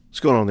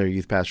going on there,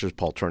 youth pastors?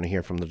 Paul Turner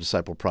here from the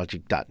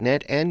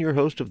discipleproject.net and your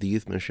host of the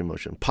Youth Ministry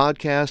Motion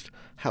podcast.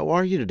 How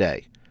are you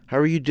today? How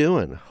are you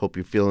doing? Hope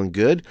you're feeling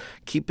good.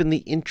 Keeping the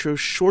intro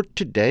short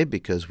today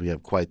because we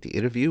have quite the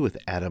interview with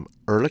Adam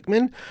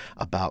Ehrlichman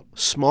about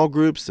small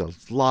groups.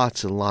 There's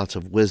lots and lots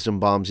of wisdom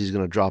bombs he's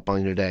going to drop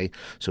on you today,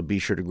 so be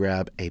sure to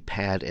grab a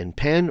pad and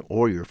pen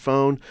or your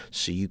phone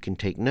so you can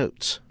take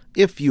notes.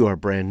 If you are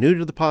brand new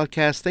to the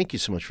podcast, thank you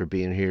so much for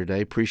being here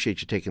today.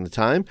 Appreciate you taking the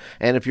time.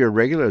 And if you're a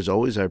regular, as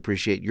always, I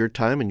appreciate your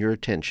time and your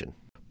attention.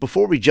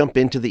 Before we jump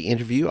into the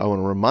interview, I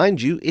want to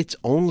remind you it's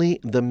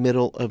only the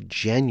middle of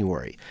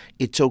January.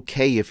 It's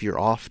okay if you're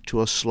off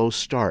to a slow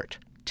start.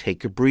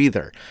 Take a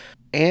breather.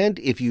 And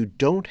if you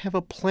don't have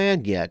a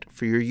plan yet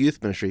for your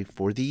youth ministry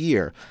for the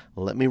year,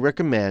 let me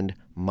recommend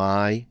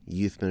My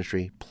Youth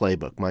Ministry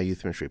Playbook. My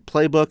Youth Ministry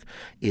Playbook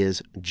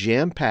is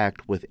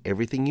jam-packed with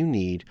everything you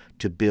need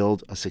to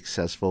build a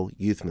successful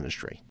youth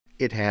ministry.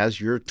 It has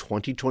your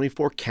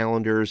 2024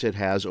 calendars. It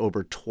has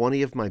over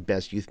 20 of my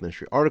best youth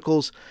ministry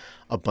articles,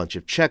 a bunch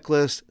of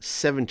checklists,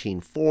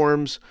 17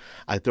 forms.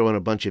 I throw in a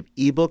bunch of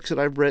ebooks that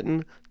I've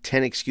written,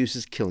 10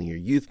 Excuses Killing Your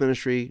Youth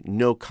Ministry,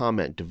 No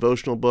Comment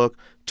Devotional Book,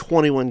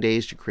 21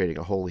 Days to Creating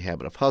a Holy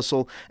Habit of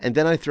Hustle, and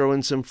then I throw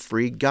in some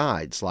free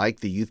guides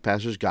like the Youth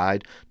Pastor's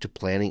Guide to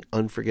Planning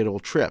Unforgettable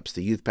Trips,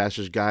 the Youth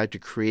Pastor's Guide to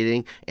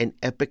Creating an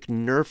Epic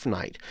Nerf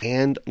Night,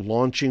 and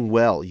Launching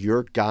Well,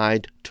 your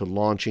guide to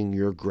launching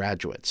your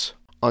graduates.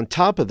 On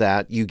top of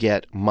that, you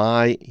get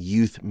my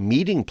youth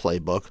meeting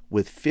playbook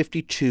with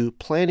 52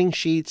 planning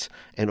sheets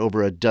and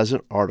over a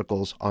dozen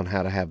articles on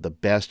how to have the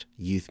best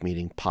youth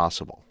meeting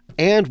possible.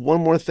 And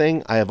one more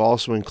thing, I have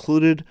also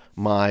included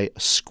my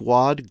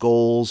Squad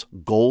Goals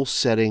goal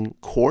setting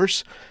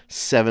course.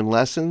 7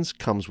 lessons,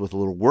 comes with a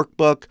little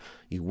workbook.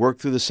 You work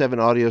through the 7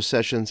 audio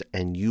sessions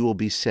and you will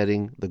be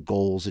setting the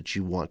goals that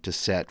you want to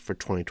set for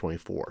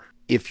 2024.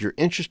 If you're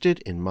interested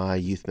in my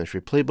Youth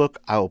Ministry Playbook,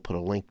 I will put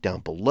a link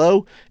down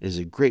below. It is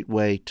a great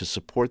way to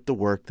support the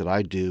work that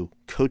I do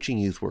coaching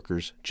youth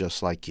workers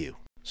just like you.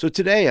 So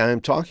today I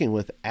am talking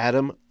with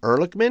Adam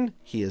Ehrlichman.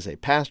 He is a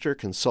pastor,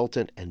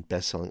 consultant, and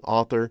best-selling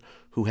author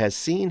who has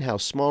seen how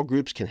small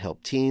groups can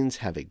help teens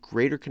have a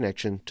greater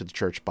connection to the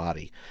church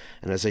body.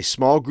 And as a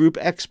small group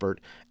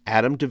expert,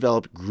 Adam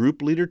developed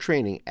group leader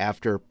training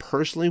after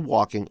personally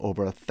walking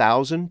over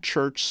 1,000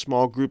 church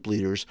small group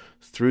leaders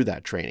through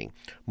that training.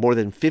 More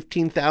than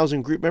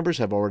 15,000 group members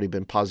have already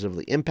been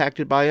positively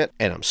impacted by it,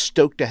 and I'm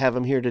stoked to have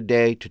him here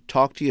today to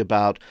talk to you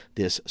about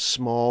this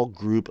small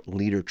group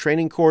leader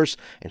training course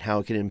and how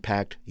it can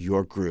impact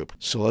your group.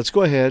 So let's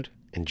go ahead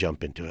and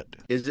jump into it.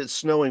 Is it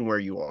snowing where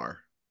you are?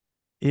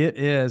 It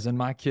is, and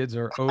my kids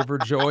are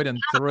overjoyed and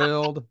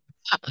thrilled.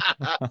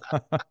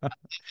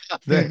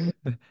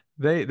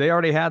 They, they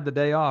already had the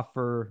day off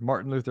for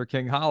Martin Luther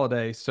King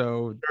holiday,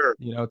 so Sure.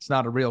 it's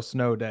not a real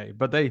snow day,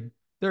 but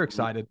they're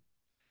excited.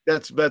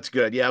 That's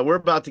good. Yeah, we're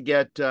about to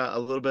get a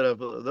little bit of,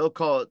 they'll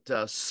call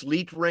it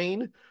sleet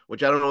rain,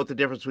 which I don't know what the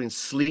difference between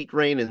sleet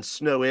rain and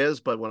snow is,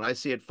 but when I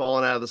see it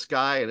falling out of the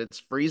sky and it's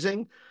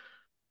freezing,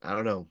 I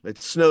don't know.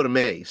 It's snow to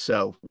me.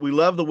 So we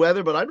love the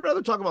weather, but I'd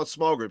rather talk about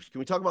small groups. Can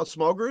we talk about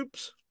small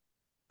groups?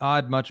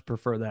 I'd much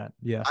prefer that.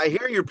 Yes. I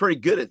hear you're pretty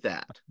good at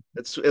that.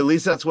 At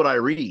least that's what I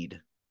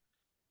read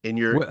in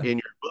your Well,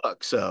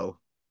 book. So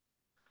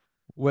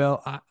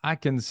I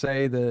can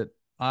say that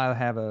I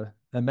have a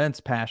immense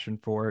passion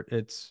for it.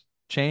 It's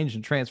changed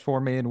and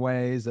transformed me in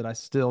ways that I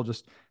still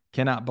just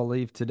cannot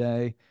believe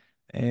today.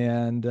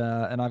 And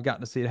I've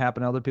gotten to see it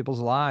happen in other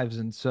people's lives.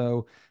 And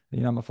so,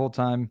 I'm a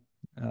full-time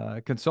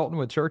consultant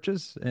with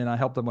churches, and I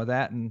help them with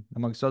that, and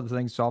amongst other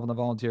things, solving the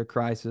volunteer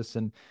crisis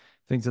and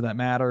things of that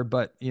matter.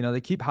 But they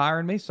keep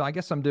hiring me, so I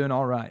guess I'm doing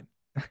all right.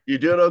 you're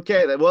doing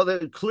okay. Well,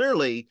 then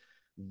clearly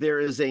there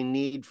is a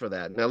need for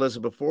that. Now,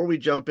 listen, before we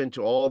jump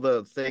into all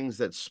the things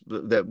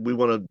that we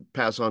want to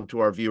pass on to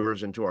our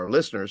viewers and to our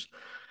listeners,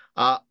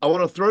 I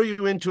want to throw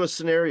you into a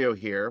scenario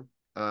here,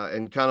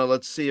 and kind of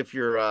let's see if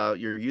your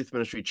youth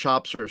ministry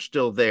chops are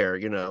still there.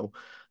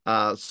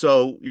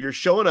 So you're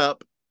showing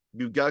up.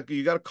 You got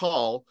a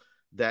call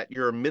that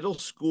your middle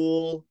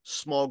school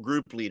small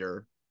group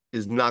leader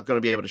is not going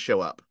to be able to show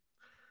up.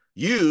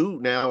 You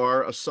now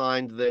are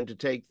assigned then to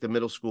take the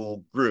middle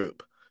school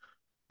group.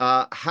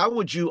 How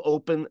would you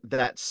open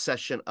that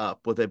session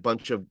up with a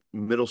bunch of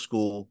middle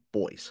school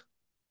boys?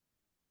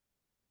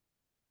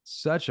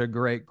 Such a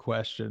great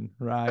question,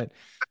 right?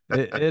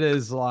 It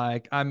is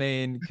like, I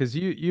mean, because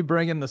you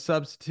bring in the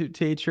substitute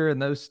teacher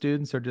and those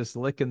students are just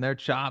licking their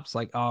chops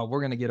like, oh,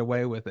 we're gonna get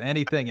away with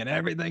anything and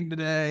everything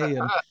today,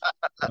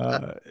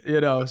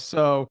 and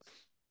so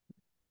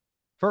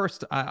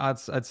first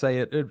I'd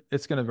say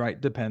it's gonna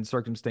depend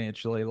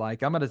circumstantially.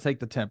 Like I'm gonna take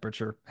the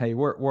temperature. Hey,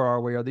 where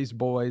are we? Are these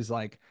boys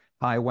like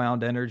high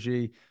wound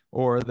energy,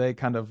 or are they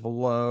kind of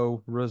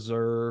low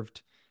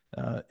reserved?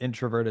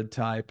 Introverted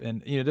type,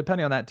 and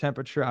depending on that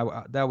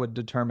temperature, that would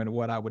determine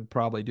what I would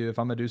probably do if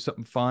I'm gonna do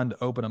something fun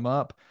to open them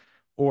up,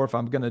 or if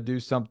I'm gonna do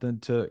something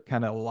to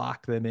kind of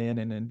lock them in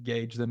and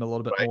engage them a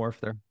little bit Right, more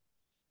if they're.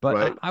 But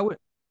right.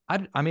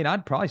 I mean,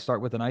 I'd probably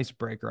start with an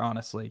icebreaker,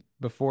 honestly,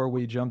 before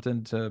we jumped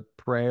into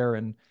prayer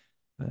and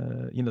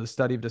the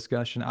study of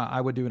discussion.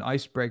 I would do an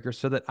icebreaker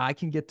so that I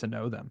can get to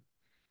know them.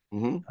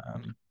 Hmm.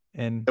 Um,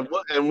 and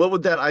And what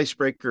would that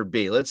icebreaker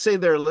be? Let's say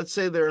they're a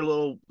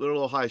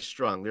little high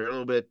strung. They're a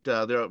little bit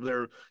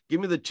they're give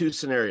me the two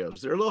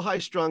scenarios. They're a little high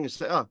strung and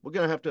say, oh, we're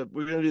gonna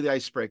do the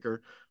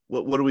icebreaker.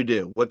 What do we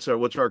do? What's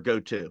our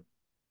go-to?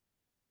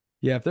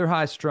 yeah, if they're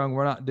high strung,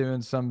 we're not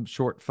doing some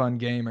short fun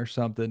game or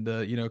something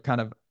to,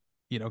 kind of,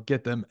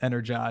 get them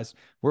energized.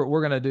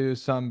 We're gonna do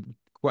some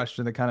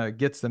question that kind of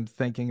gets them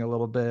thinking a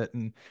little bit,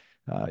 and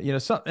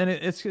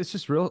it's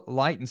just real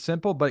light and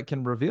simple, but it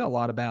can reveal a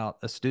lot about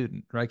a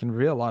student, right? It can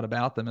reveal a lot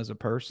about them as a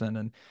person,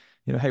 and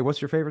hey,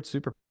 what's your favorite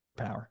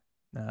superpower?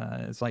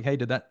 It's like, hey,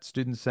 did that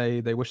student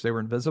say they wish they were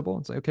invisible?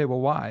 It's like, okay,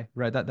 well, why?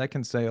 Right? That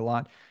can say a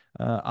lot.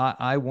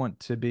 I want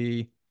to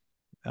be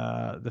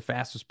the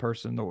fastest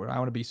person, or I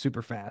want to be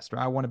super fast, or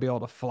I want to be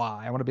able to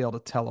fly. I want to be able to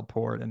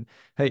teleport. And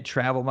hey,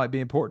 travel might be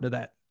important to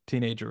that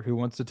teenager who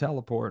wants to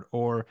teleport,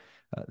 or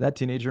that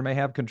teenager may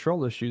have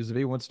control issues if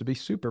he wants to be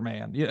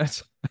Superman. Yeah,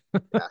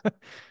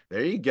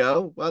 there you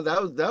go. Well,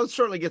 that would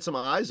certainly get some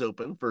eyes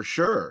open for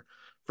sure.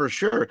 For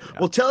sure. Yeah.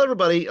 Well, tell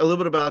everybody a little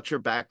bit about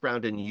your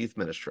background in youth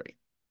ministry.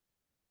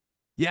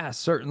 Yeah,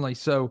 certainly.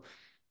 So,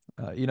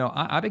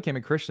 I became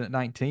a Christian at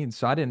 19,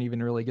 so I didn't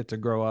even really get to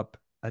grow up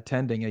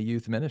attending a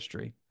youth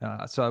ministry.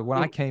 So when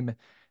I Hmm. came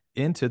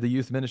into the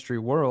youth ministry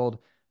world,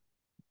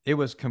 it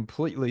was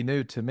completely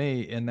new to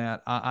me in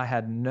that I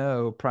had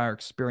no prior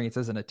experience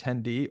as an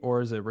attendee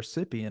or as a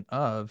recipient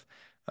of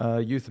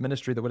youth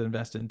ministry that would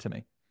invest into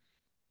me.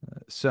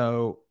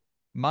 So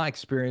my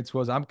experience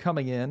was I'm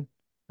coming in,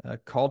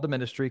 called to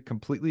ministry,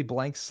 completely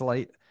blank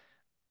slate.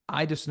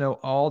 I just know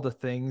all the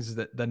things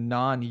that the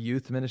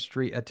non-youth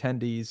ministry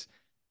attendees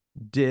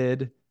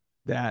did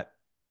that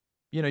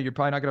you're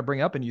probably not going to bring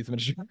up in youth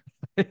ministry.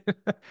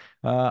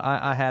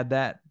 I had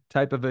that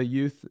type of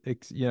a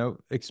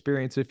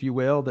experience, if you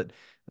will, that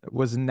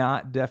was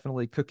not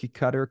definitely cookie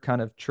cutter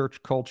kind of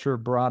church culture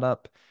brought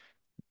up,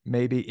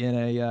 maybe in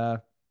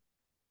a,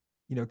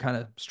 kind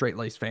of straight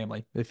laced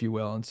family, if you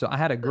will. And so I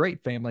had a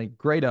great family,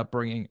 great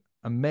upbringing,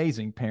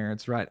 amazing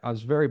parents, right? I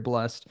was very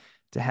blessed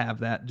to have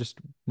that, just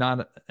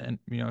not,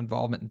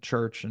 involvement in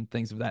church and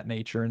things of that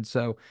nature. And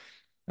so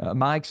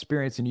my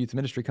experience in youth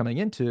ministry coming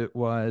into it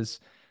was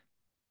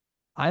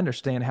I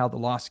understand how the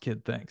lost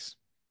kid thinks.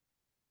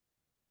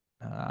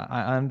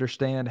 I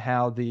understand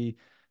how the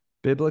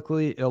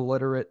biblically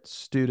illiterate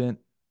student,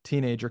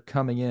 teenager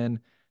coming in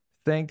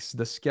thinks,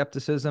 the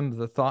skepticism,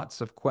 the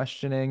thoughts of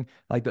questioning,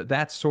 like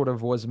that sort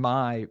of was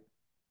my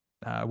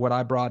what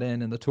I brought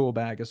in the tool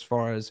bag as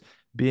far as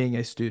being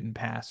a student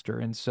pastor.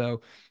 And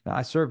so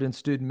I served in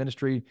student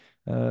ministry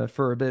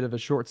for a bit of a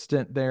short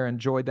stint there,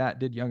 enjoyed that,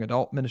 did young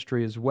adult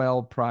ministry as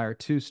well prior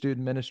to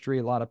student ministry,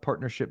 a lot of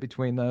partnership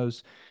between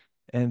those.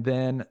 And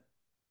then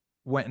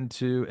went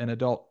into an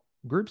adult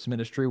groups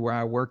ministry where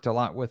I worked a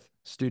lot with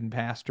student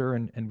pastor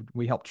and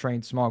we helped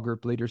train small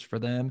group leaders for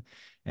them.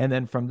 And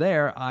then from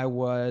there, I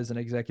was an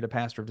executive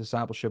pastor of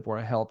discipleship where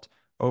I helped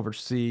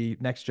oversee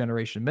next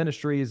generation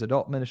ministries,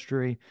 adult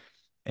ministry.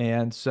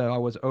 And so I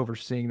was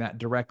overseeing that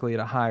directly at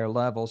a higher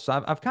level.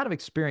 So I've kind of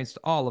experienced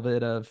all of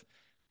it, of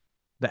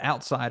the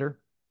outsider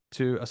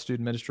to a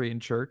student ministry in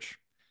church,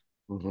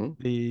 Hmm.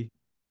 the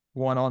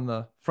one on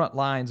the front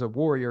lines, a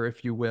warrior,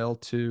 if you will,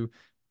 to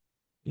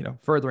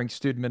furthering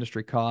student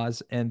ministry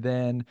cause, and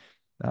then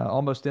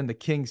almost in the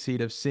king seat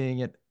of seeing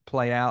it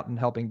play out and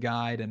helping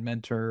guide and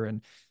mentor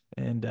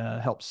and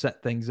help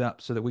set things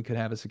up so that we could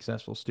have a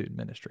successful student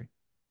ministry.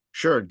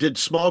 Sure. Did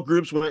small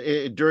groups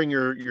during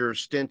your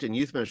stint in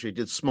youth ministry,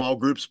 did small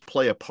groups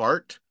play a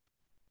part?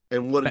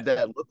 And what did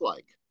that look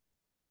like?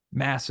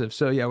 Massive.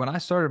 So yeah, when I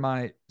started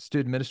my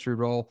student ministry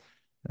role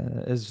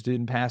as a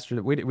student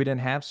pastor, we didn't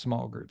have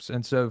small groups,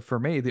 and so for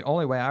me, the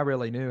only way I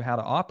really knew how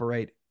to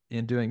operate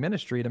in doing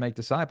ministry to make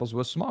disciples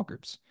was small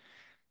groups.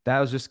 That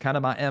was just kind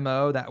of my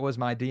MO. That was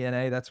my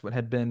DNA. That's what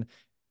had been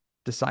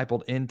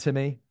discipled into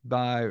me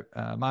by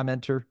my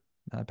mentor,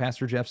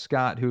 Pastor Jeff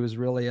Scott, who was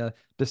really a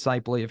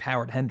disciple of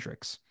Howard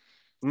Hendricks.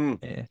 Mm,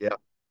 Eh, yeah,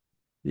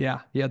 yeah,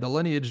 yeah. The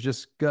lineage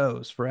just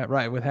goes for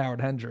right with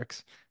Howard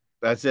Hendricks.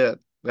 that's it.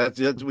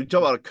 That's it. We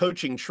talk about a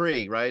coaching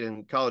tree, right?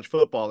 In college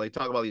football, they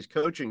talk about these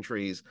coaching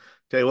trees.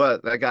 Tell you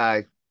what, that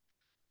guy,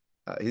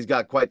 he's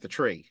got quite the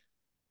tree.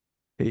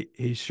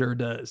 He sure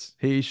does.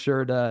 He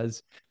sure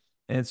does.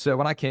 And so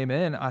when I came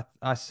in,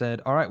 I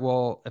said, all right,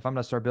 well, if I'm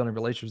going to start building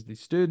relationships with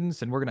these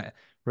students and we're going to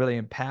really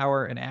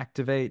empower and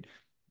activate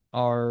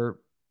our,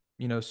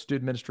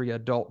 student ministry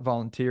adult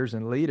volunteers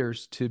and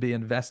leaders to be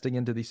investing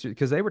into these students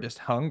because they were just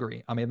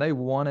hungry. I mean, they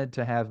wanted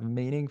to have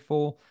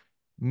meaningful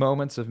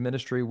moments of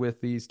ministry with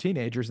these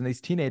teenagers, and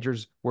these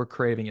teenagers were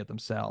craving it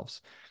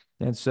themselves.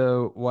 And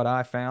so what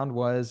I found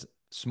was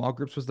small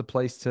groups was the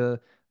place to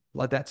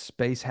let that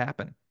space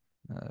happen,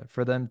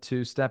 for them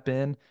to step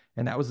in.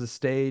 And that was the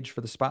stage for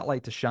the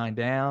spotlight to shine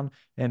down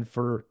and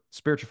for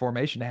spiritual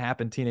formation to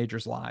happen in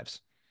teenagers'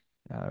 lives,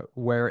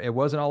 where it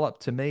wasn't all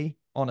up to me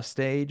on a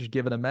stage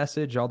giving a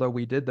message, although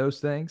we did those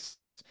things.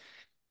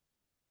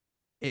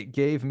 it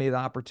gave me the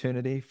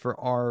opportunity for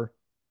our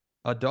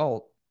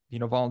adult,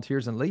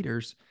 volunteers and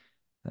leaders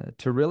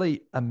to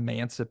really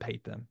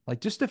emancipate them,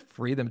 like just to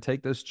free them,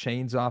 take those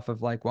chains off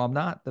of like, well, I'm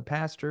not the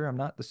pastor, I'm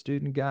not the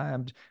student guy,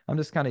 I'm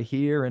just kind of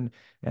here. And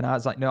I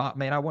was like, no,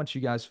 man, I want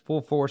you guys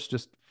full force,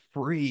 just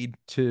freed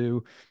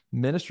to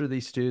minister to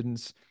these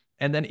students.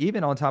 And then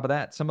even on top of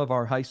that, some of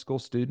our high school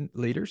student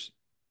leaders,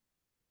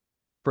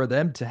 for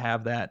them to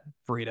have that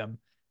freedom,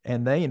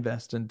 and they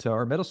invest into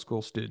our middle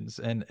school students.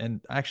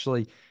 And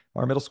actually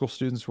our middle school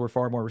students were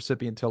far more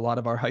recipient to a lot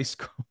of our high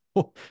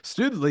school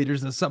student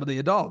leaders than some of the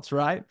adults,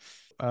 right?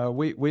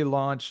 We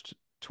launched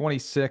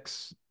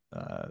 26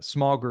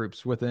 small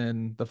groups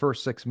within the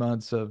first 6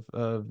 months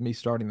of me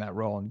starting that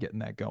role and getting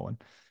that going.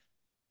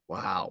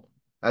 Wow.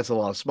 That's a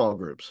lot of small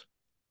groups.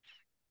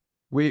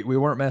 We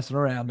weren't messing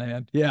around,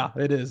 man. Yeah,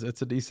 it is.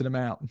 It's a decent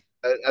amount.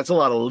 That's a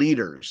lot of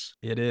leaders.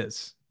 It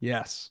is.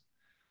 Yes.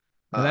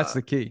 And that's Uh,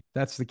 the key.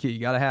 That's the key. You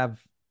got to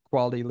have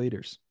quality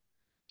leaders.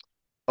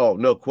 oh,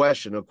 no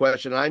question, no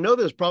question. I know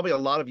there's probably a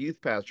lot of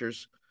youth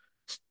pastors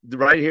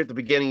right here at the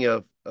beginning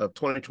of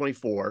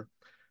 2024,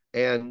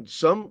 and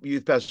some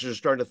youth pastors are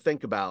starting to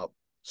think about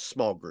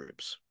small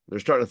groups. They're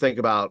starting to think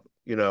about,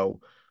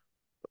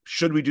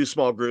 should we do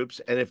small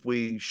groups? And if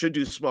we should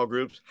do small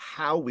groups,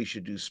 how we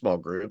should do small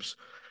groups.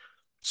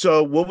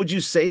 So what would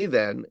you say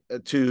then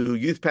to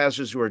youth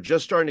pastors who are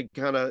just starting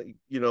to kind of,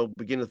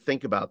 begin to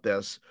think about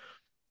this?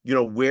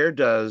 Where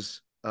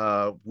does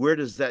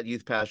that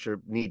youth pastor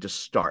need to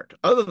start?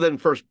 Other than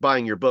first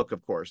buying your book,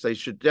 of course, they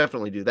should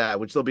definitely do that,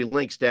 which there'll be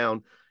links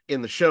down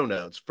in the show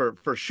notes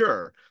for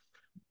sure.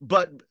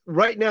 But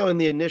right now, in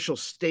the initial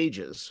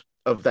stages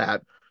of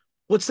that,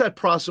 what's that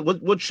process?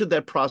 What should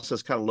that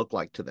process kind of look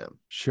like to them?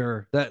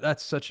 Sure.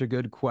 That's such a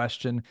good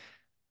question.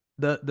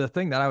 The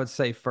thing that I would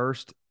say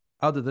first,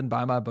 other than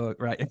buy my book,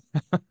 right?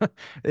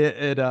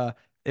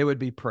 It would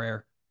be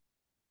prayer.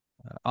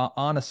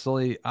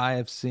 Honestly, I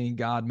have seen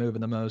God move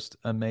in the most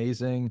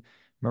amazing,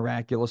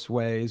 miraculous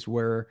ways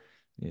where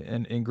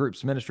in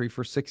groups ministry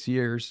for 6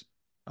 years,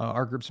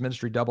 our groups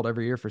ministry doubled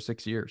every year for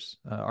 6 years.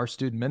 Our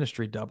student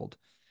ministry doubled.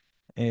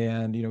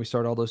 And, we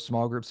started all those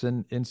small groups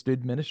in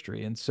student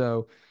ministry. And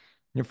so,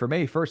 for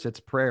me, first it's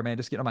prayer, man.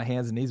 Just getting on my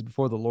hands and knees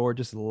before the Lord,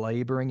 just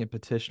laboring and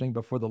petitioning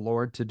before the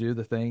Lord to do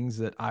the things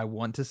that I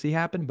want to see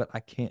happen, but I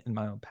can't in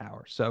my own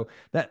power. So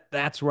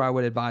that's where I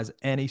would advise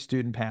any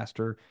student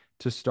pastor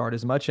to start.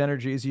 As much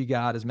energy as you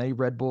got, as many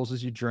Red Bulls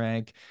as you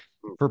drank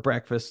for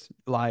breakfast,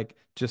 like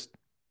just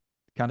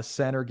kind of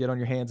center, get on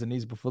your hands and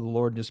knees before the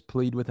Lord and just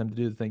plead with him to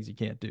do the things you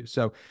can't do.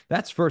 So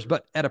that's first.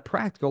 But at a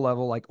practical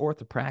level, like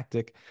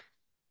orthopractic,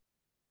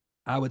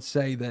 I would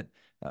say that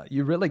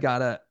you really got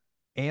to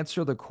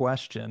answer the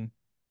question.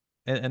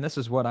 And this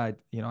is what I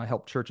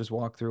help churches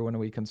walk through when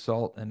we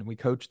consult and we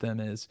coach them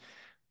is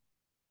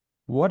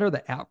what are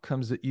the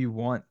outcomes that you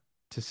want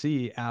to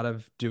see out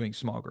of doing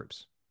small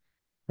groups,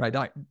 right?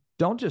 Like,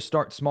 don't just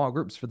start small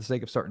groups for the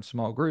sake of starting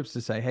small groups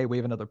to say, hey, we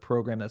have another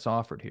program that's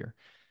offered here.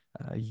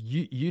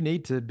 You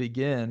need to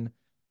begin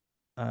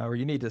or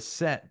you need to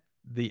set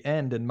the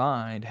end in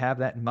mind, have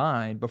that in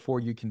mind before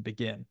you can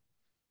begin,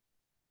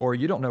 or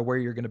you don't know where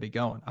you're going to be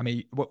going. I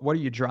mean, what are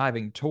you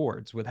driving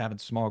towards with having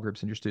small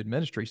groups in your student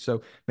ministry?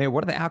 So, man,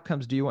 what are the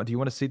outcomes do you want? Do you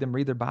want to see them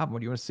read their Bible?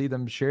 Do you want to see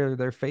them share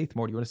their faith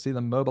more? Do you want to see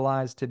them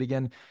mobilized to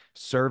begin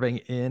serving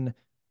in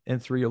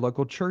and through your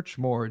local church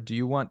more? Do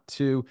you want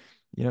to,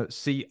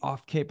 see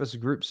off-campus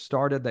groups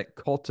started that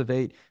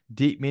cultivate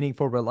deep,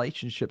 meaningful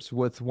relationships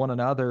with one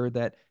another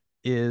that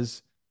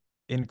is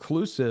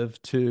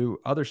inclusive to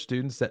other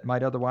students that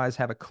might otherwise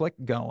have a click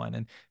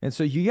going? And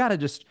so you got to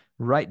just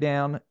write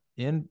down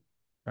in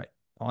right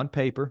on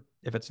paper.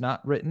 If it's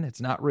not written, it's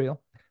not real.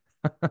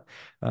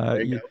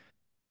 There you You go.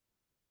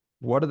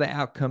 what are the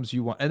outcomes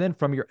you want? And then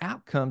from your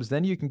outcomes,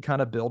 then you can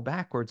kind of build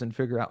backwards and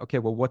figure out, okay,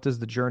 well, what does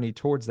the journey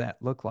towards that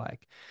look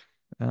like?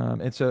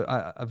 And so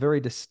a very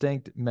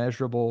distinct,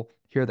 measurable,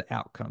 here are the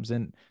outcomes.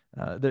 And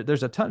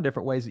there's a ton of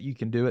different ways that you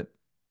can do it.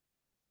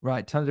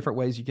 Right, ton of different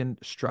ways you can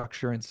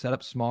structure and set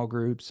up small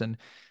groups, and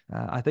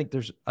I think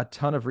there's a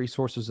ton of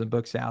resources and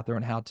books out there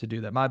on how to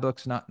do that. My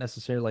book's not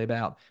necessarily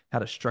about how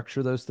to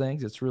structure those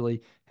things; it's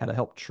really how to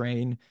help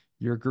train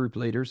your group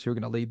leaders who are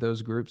going to lead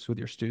those groups with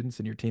your students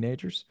and your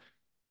teenagers.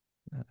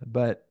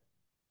 But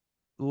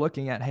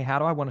looking at, hey, how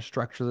do I want to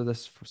structure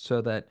this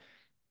so that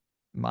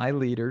my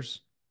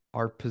leaders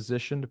are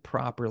positioned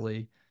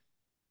properly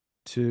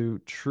to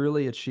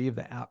truly achieve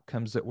the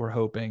outcomes that we're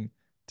hoping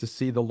to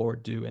see the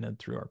Lord do in and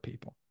through our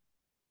people?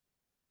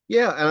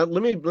 Yeah, and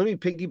let me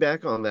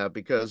piggyback on that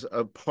because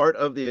a part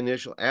of the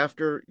initial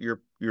after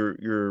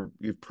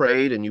you've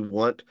prayed and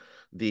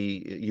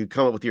you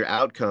come up with your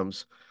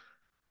outcomes.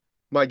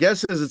 My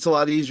guess is it's a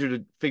lot easier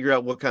to figure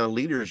out what kind of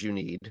leaders you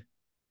need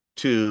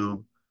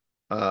to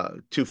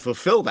to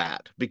fulfill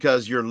that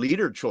because if your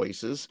leader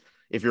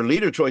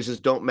choices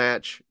don't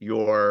match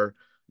your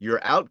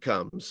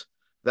outcomes,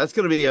 that's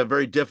going to be a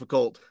very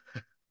difficult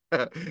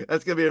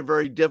that's going to be a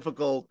very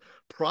difficult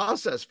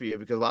process for you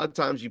because a lot of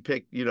times you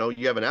pick, you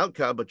have an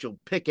outcome, but you'll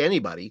pick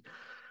anybody.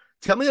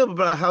 Tell me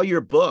about how your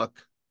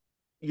book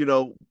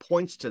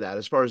points to that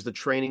as far as the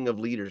training of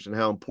leaders and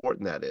how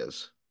important that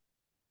is.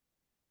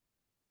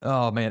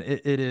 Oh man,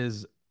 it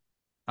is.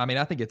 I mean,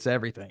 I think it's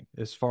everything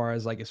as far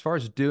as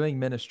doing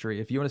ministry.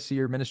 If you want to see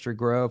your ministry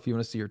grow, if you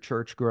want to see your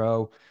church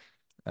grow,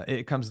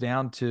 it comes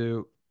down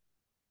to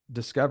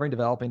discovering,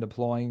 developing,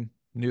 deploying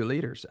new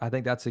leaders. I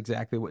think that's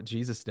exactly what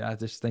Jesus did. I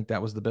just think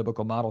that was the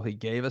biblical model he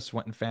gave us.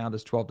 Went and found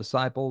his 12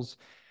 disciples,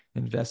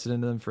 invested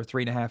in them for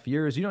 3.5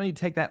 years. You don't need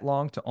to take that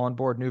long to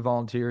onboard new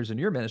volunteers in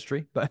your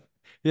ministry, but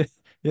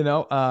you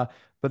know,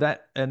 but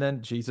that, and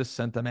then Jesus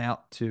sent them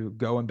out to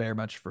go and bear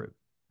much fruit,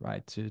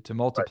 right? To Right.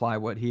 multiply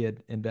what he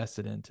had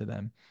invested into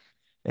them.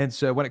 And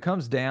so when it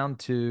comes down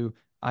to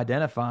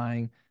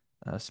identifying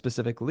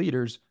specific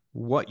leaders,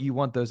 what you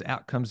want those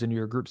outcomes in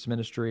your group's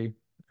ministry,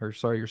 or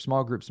sorry, your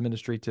small groups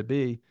ministry to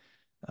be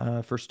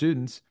for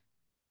students,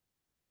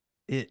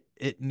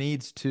 it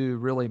needs to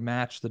really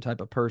match the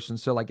type of person.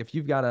 So like if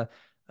you've got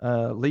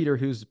a leader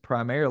who's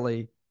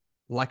primarily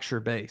lecture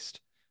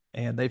based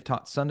and they've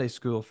taught Sunday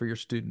school for your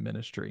student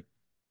ministry,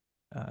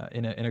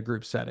 in a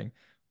group setting.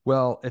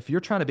 Well, if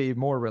you're trying to be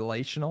more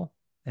relational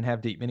and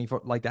have deep,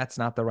 meaningful, like that's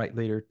not the right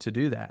leader to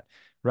do that,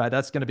 right?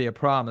 That's going to be a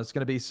problem. It's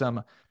going to be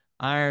some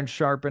iron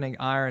sharpening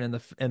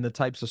iron in the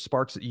types of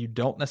sparks that you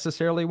don't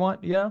necessarily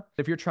want. Yeah.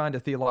 If you're trying to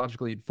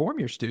theologically inform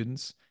your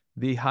students,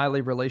 the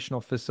highly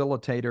relational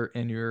facilitator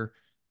in your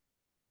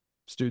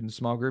student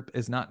small group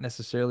is not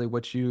necessarily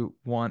what you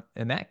want.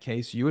 In that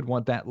case, you would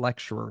want that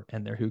lecturer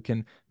in there who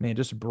can, man,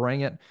 just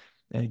bring it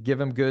and give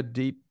them good,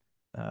 deep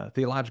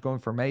theological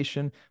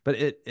information. But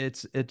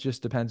it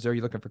just depends. Are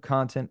you looking for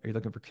content? Are you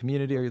looking for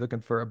community? Are you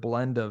looking for a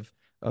blend of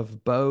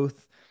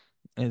both?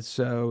 And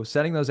so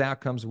setting those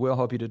outcomes will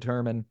help you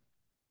determine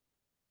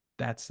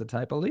that's the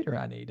type of leader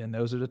I need, and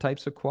those are the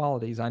types of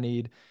qualities I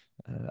need.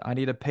 I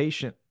need a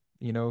patient,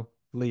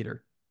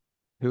 leader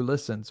who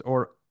listens,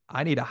 or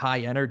I need a high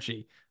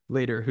energy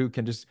leader who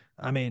can just,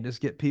 I mean,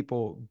 just get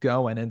people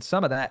going. And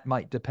some of that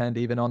might depend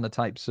even on the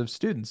types of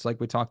students, like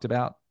we talked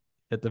about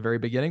at the very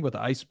beginning with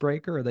the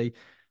icebreaker. Are they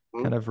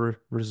Mhm. kind of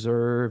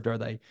reserved? Are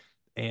they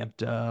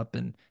amped up?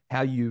 And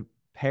how you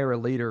pair a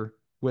leader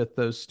with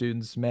those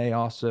students may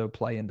also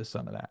play into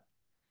some of that.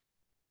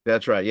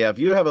 That's right. Yeah, if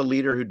you have a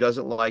leader who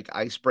doesn't like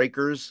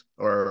icebreakers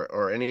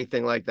or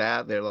anything like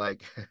that, they're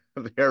like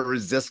they're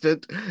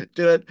resistant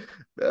to it.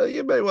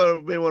 You may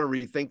want to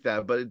rethink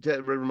that. But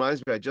it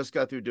reminds me, I just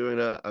got through doing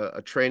a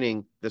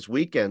training this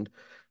weekend,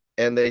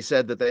 and they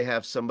said that they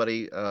have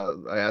somebody.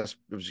 I asked,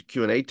 it was a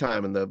Q&A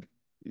time, and the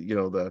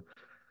youth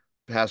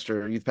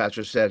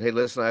pastor said, "Hey,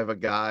 listen, I have a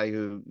guy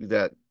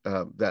that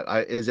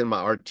is in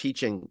our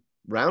teaching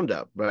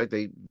roundup, right?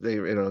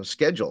 They're in a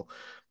schedule."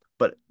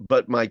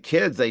 But my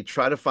kids, they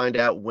try to find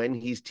out when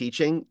he's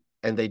teaching,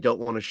 and they don't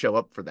want to show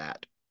up for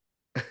that.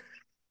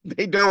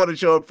 They don't want to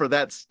show up for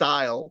that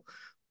style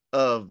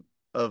of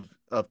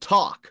of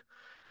talk.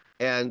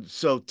 And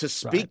so to Right.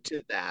 speak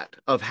to that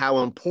of how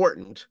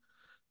important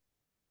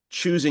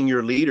choosing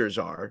your leaders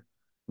are,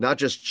 not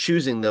just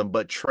choosing them,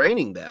 but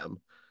training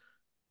them,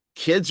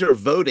 kids are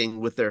voting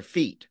with their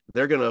feet.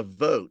 They're going to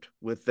vote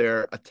with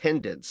their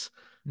attendance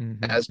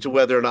Mm-hmm. as to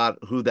whether or not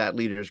who that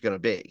leader is going to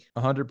be.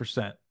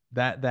 100%.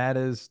 That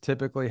is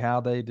typically how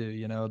they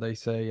do. They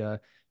say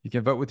you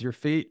can vote with your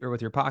feet or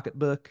with your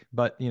pocketbook,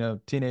 but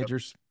Yep.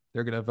 teenagers,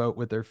 they're going to vote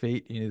with their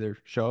feet. You either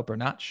show up or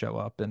not show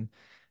up. And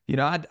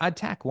I'd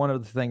tack one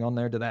other thing on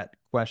there to that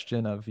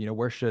question of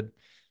where should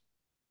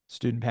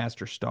student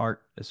pastors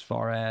start as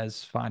far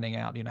as finding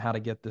out how to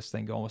get this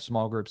thing going with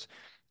small groups.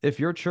 If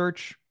your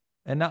church,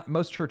 and not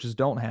most churches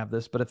don't have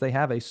this, but if they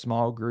have a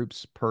small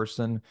groups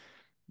person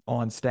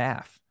on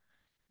staff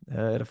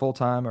at a full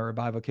time or a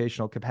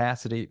bivocational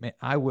capacity, man,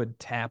 I would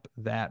tap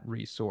that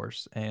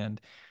resource.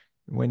 And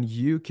when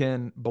you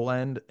can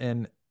blend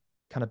and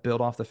kind of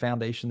build off the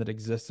foundation that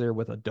exists there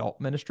with adult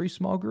ministry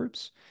small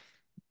groups,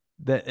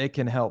 that it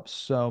can help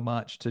so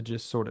much to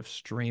just sort of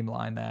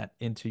streamline that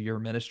into your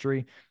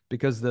ministry,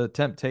 because the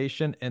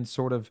temptation and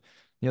sort of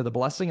the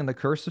blessing and the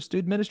curse of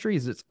student ministry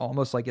is it's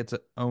almost like it's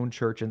its own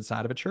church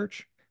inside of a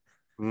church.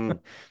 Mm,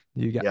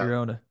 You got yeah. your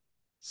own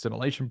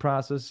assimilation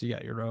process. You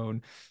got your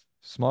own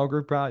small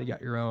group You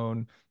got your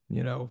own,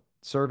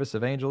 service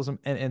of evangelism.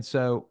 And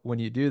so when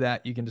you do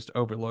that, you can just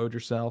overload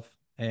yourself.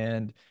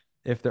 And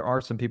if there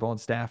are some people on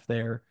staff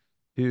there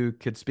who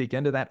could speak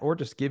into that or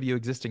just give you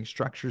existing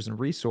structures and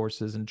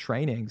resources and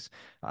trainings,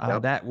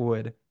 Yep. that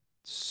would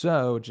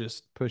so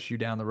just push you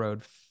down the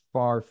road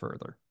far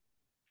further.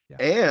 Yeah.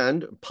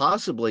 And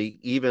possibly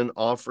even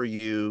offer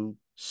you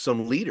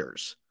some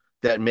leaders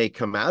that may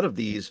come out of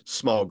these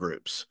small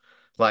groups.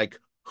 Like,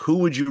 who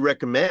would you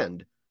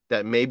recommend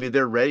that maybe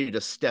they're ready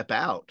to step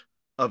out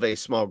of a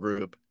small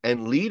group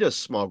and lead a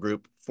small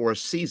group for a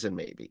season,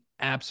 maybe?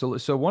 Absolutely.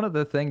 So one of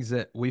the things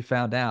that we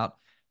found out,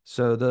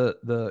 so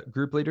the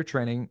group leader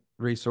training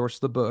resource,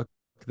 the book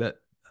that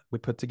we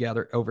put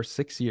together over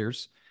 6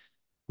 years,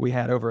 we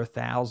had over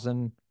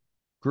 1,000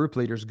 group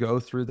leaders go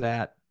through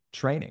that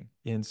training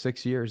in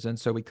 6 years. And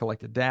so we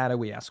collected data,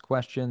 we asked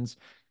questions,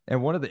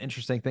 And one of the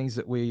interesting things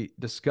that we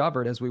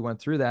discovered as we went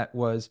through that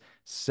was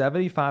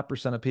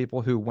 75% of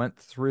people who went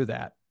through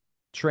that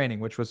training,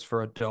 which was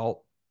for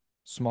adult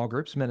small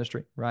groups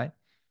ministry, right?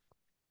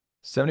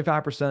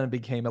 75%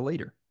 became a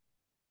leader.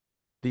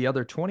 The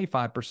other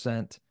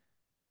 25%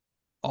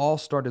 all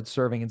started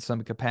serving in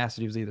some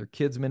capacity. It was either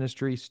kids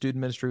ministry, student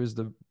ministry was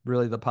the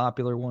really the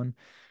popular one,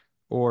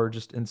 or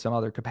just in some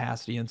other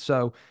capacity. And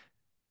so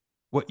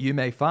what you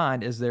may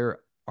find is there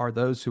are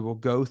those who will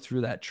go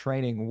through that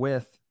training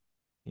with,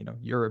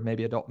 you're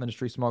maybe adult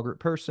ministry small group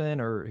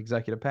person or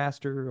executive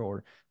pastor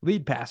or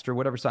lead pastor,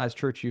 whatever size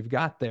church you've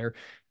got there.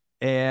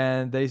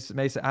 And they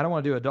may say, I don't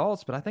want to do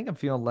adults, but I think I'm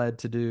feeling led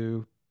to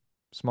do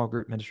small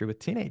group ministry with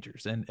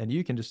teenagers. And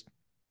you can just,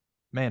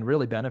 man,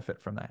 really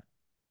benefit from that.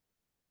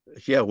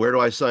 Yeah, where do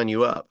I sign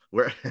you up?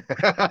 Where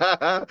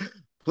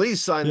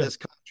please sign Yeah. this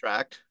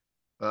contract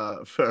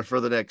for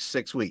the next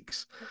 6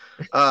 weeks.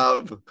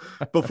 Um,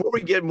 Before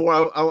we get more,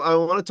 I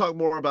want to talk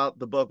more about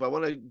the book, but I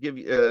want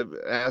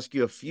to ask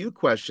you a few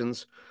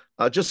questions,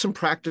 just some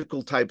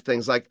practical type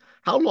things, like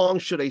how long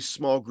should a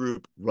small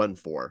group run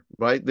for?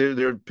 Right?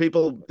 There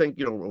people think,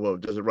 well,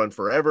 does it run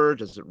forever?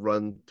 Does it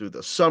run through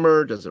the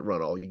summer? Does it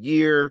run all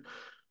year?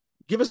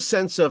 Give a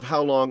sense of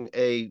how long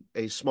a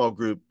small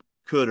group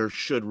could or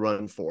should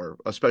run for,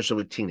 especially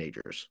with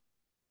teenagers.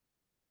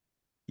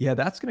 Yeah,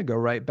 that's going to go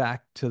right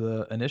back to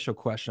the initial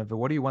question of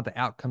what do you want the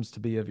outcomes to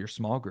be of your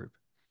small group?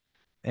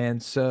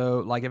 And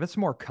so, like, if it's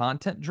more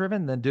content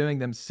driven than doing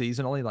them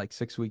seasonally, like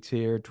 6 weeks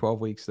here, 12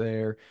 weeks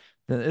there,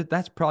 then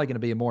that's probably going to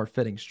be a more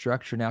fitting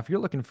structure. Now, if you're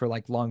looking for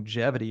like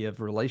longevity of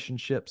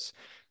relationships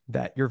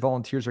that your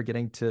volunteers are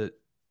getting to,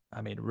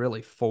 I mean,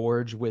 really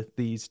forge with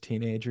these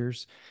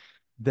teenagers,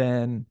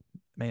 then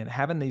man,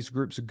 having these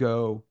groups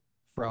go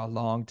for a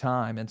long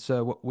time. And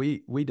so what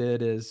we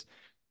did is,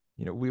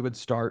 we would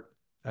start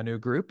a new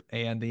group,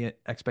 and the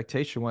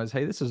expectation was,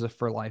 hey, this is a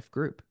for life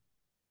group.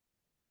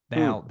 Hmm.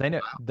 Now they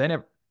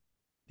never,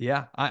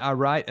 yeah, I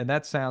right, and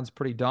that sounds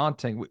pretty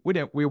daunting.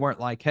 We weren't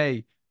like,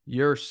 hey,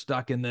 you're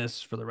stuck in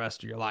this for the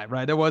rest of your life,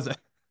 right? There wasn't.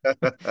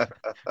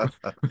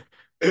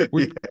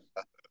 we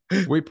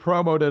Yeah, we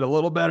promoted a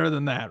little better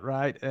than that,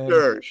 right? And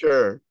sure,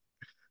 sure.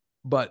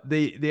 but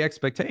the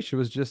expectation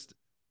was just,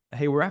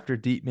 hey, we're after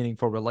deep,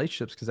 meaningful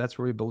relationships because that's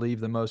where we believe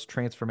the most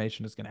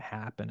transformation is going to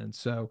happen. And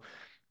so,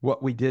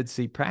 what we did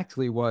see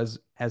practically was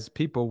as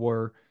people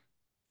were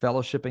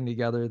fellowshipping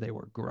together, they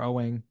were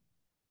growing,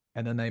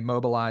 and then they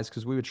mobilized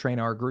because we would train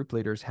our group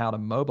leaders how to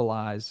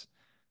mobilize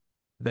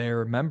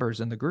their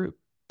members in the group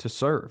to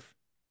serve.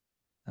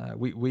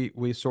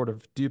 We sort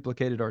of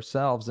duplicated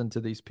ourselves into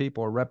these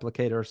people or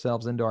replicated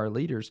ourselves into our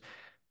leaders.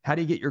 How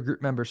do you get your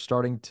group members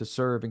starting to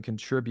serve and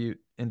contribute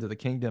into the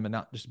kingdom and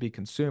not just be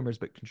consumers,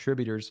 but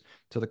contributors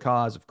to the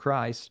cause of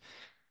Christ?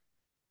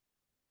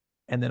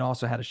 And then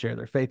also how to share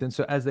their faith. And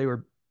so as they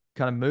were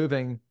kind of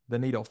moving the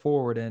needle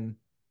forward and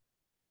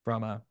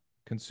from a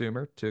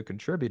consumer to a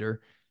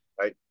contributor,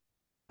 Right.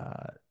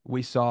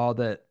 we saw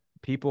that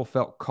people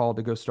felt called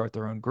to go start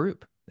their own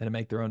group and to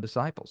make their own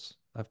disciples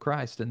of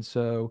Christ. And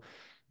so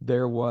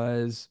there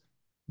was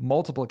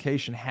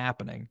multiplication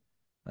happening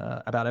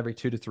about every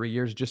 2 to 3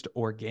 years, just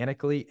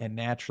organically and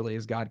naturally,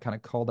 as God kind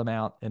of called them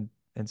out and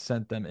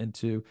sent them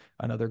into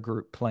another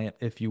group plant,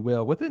 if you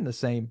will, within the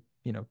same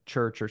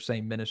church or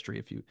same ministry,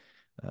 if you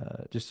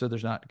just so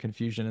there's not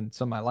confusion in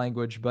some of my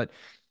language, but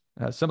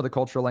some of the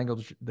cultural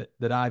language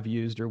that I've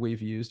used or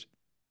we've used.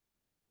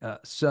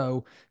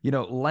 So,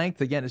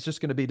 length again is just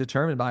going to be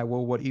determined by,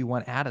 well, what do you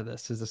want out of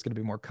this? Is this going to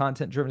be more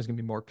content driven? Is it going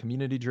to be more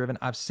community driven?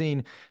 I've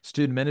seen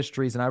student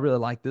ministries, and I really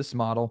like this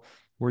model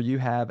where you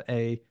have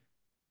a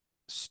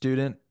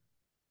student,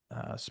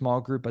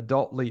 small group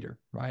adult leader,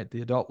 right?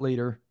 The adult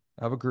leader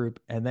of a group,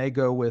 and they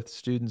go with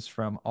students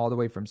from all the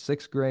way from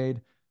sixth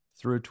grade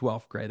through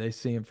 12th grade. They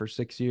see them for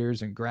 6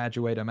 years and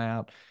graduate them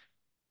out.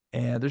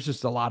 And there's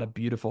just a lot of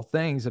beautiful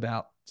things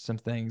about some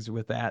things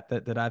with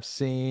that I've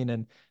seen.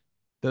 And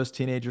those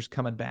teenagers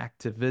coming back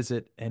to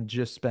visit and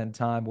just spend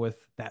time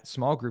with that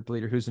small group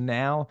leader who's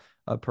now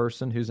a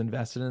person who's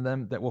invested in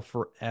them that will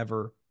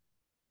forever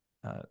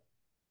uh,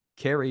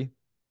 carry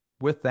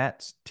with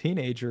that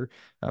teenager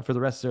for the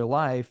rest of their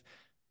life,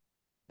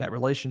 that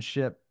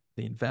relationship,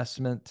 the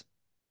investment.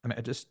 I mean,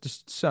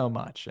 just so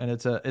much. And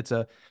it's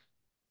a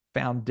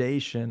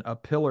foundation, a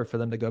pillar for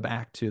them to go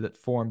back to that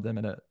formed them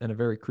in a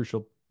very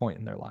crucial point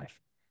in their life.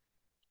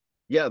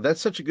 Yeah,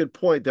 that's such a good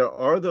point. There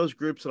are those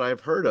groups that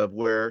I've heard of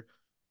where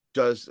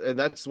and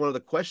that's one of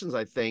the questions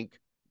I think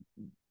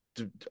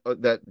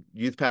that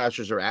youth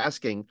pastors are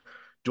asking.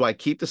 Do I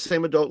keep the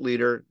same adult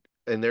leader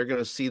and they're going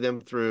to see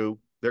them through,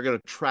 they're going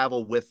to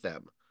travel with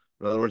them?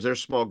 In other words, their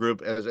small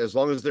group, as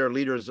long as their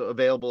leader is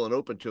available and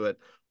open to it,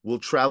 will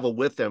travel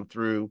with them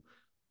through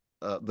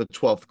the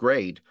 12th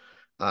grade.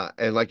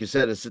 And like you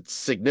said, it's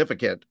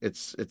significant.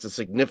 It's a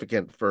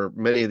significant for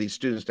many of these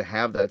students to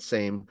have that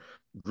same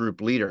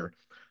group leader.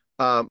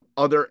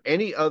 Are there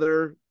any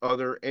other what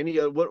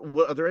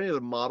are there any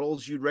other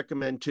models you'd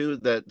recommend too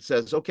that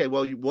says, okay,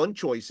 well, one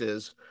choice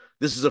is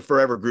this is a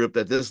forever group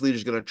that this leader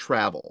is going to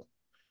travel.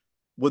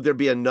 would there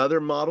be another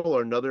model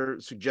or another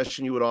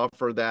suggestion you would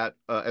offer that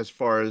as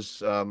far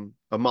as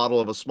a model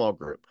of a small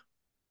group?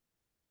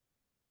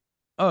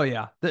 Oh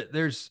yeah,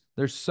 there's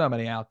so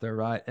many out there,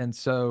 right? And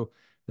so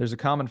there's a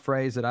common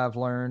phrase that I've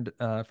learned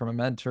from a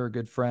mentor,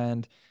 good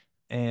friend,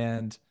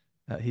 and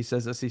he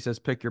says this. He says,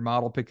 "Pick your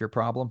model, pick your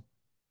problem."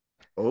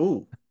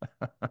 Oh,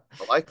 I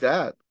like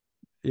that.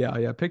 Yeah,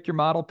 yeah. Pick your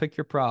model, pick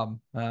your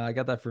problem. I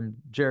got that from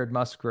Jared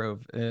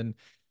Musgrove, and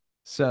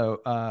so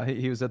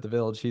he was at the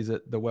Village. He's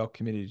at the Well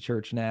Community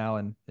Church now,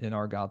 and in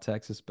Argyle,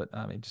 Texas. But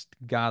I mean, just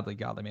godly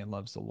man,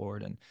 loves the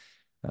Lord,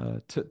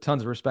 and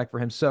tons of respect for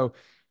him. So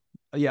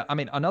yeah, I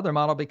mean, another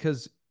model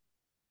because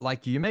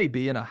like you may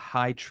be in a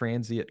high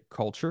transient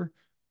culture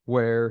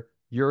where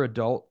your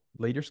adult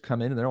leaders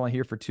come in and they're only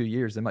here for 2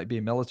 years. It might be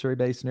a military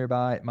base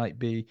nearby. It might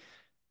be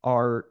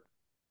our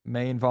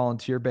main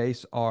volunteer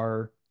base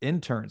are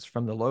interns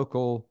from the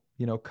local,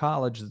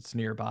 college that's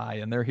nearby,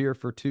 and they're here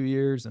for 2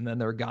 years and then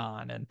they're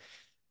gone.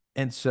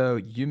 And so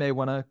you may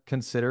want to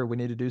consider we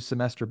need to do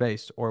semester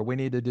based, or we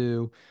need to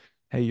do,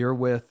 hey, you're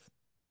with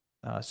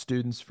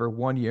students for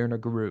 1 year in a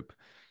group.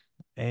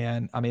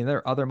 And I mean, there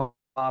are other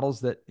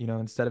models that,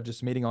 instead of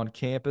just meeting on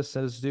campus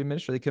as student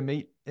ministry, they can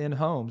meet in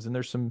homes. And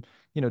there's some,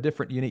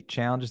 different unique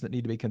challenges that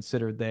need to be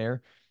considered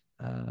there.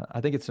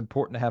 I think it's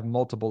important to have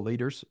multiple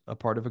leaders a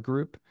part of a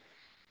group.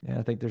 And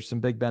I think there's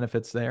some big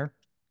benefits there.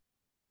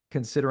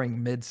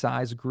 Considering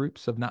mid-sized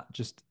groups of not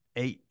just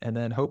 8 and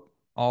then hope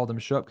all of them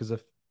show up, because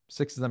if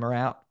 6 of them are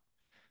out,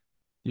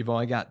 you've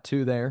only got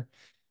 2 there.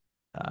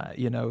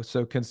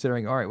 So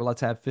considering, all right, well,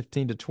 let's have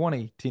 15 to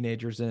 20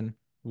 teenagers in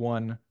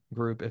one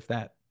group if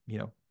that,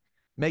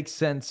 makes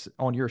sense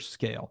on your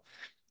scale.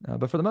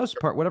 But for the most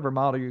part, whatever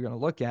model you're going to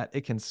look at,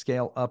 it can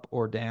scale up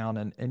or down,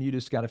 and you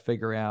just got to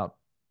figure out,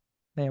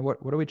 man, what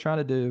are we trying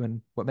to do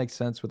and what makes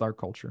sense with our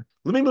culture.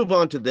 Let me move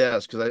on to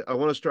this because I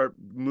want to start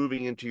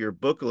moving into your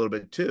book a little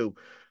bit too.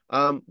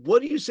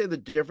 What do you say the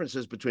difference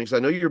is between? Because I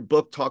know your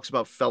book talks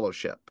about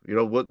fellowship,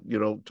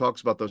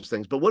 talks about those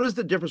things. But what is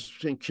the difference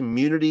between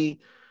community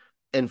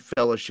and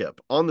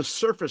fellowship? On the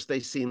surface, they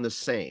seem the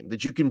same.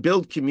 That you can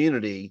build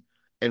community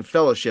and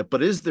fellowship,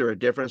 but is there a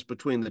difference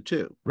between the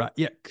two? Right.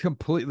 Yeah,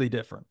 completely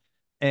different.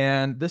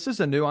 And this is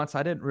a nuance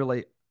I didn't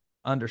really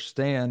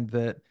understand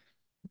that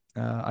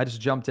I just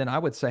jumped in. I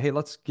would say, hey,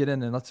 let's get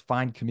in and let's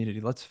find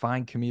community. Let's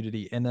find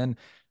community. And then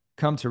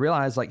come to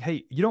realize, like,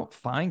 hey, you don't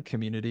find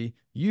community,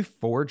 you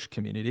forge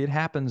community. It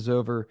happens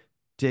over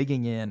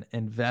digging in,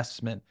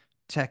 investment,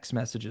 text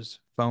messages,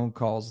 phone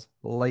calls,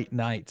 late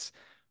nights,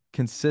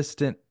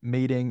 consistent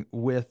meeting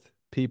with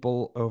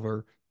people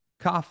over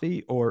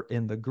coffee or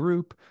in the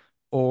group,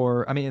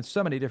 or I mean, in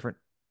so many different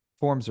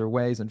forms or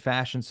ways and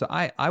fashions. So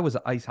I was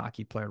an ice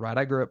hockey player, right?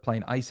 I grew up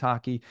playing ice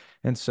hockey.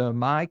 And so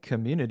my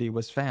community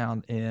was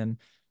found in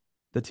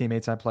the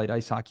teammates I played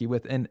ice hockey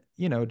with. And,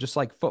 just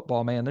like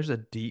football, man, there's a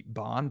deep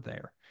bond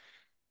there.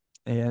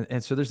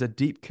 And so there's a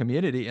deep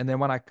community. And then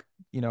when I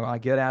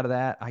get out of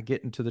that, I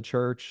get into the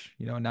church,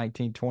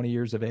 19, 20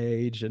 years of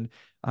age, and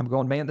I'm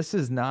going, man, this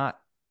is not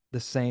the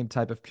same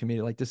type of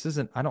community. Like this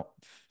isn't, I don't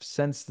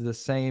sense the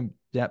same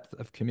depth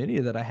of community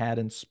that I had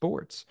in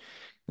sports.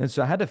 And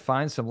so I had to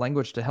find some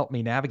language to help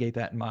me navigate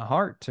that in my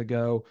heart to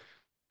go,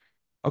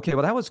 okay,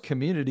 well, that was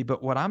community,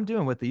 but what I'm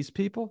doing with these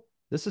people,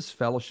 this is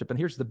fellowship. And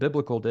here's the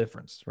biblical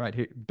difference, right?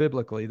 Here,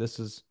 biblically, this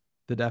is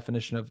the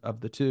definition of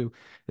the two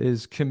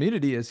is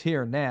community is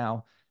here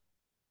now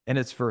and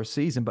it's for a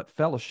season, but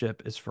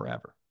fellowship is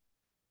forever.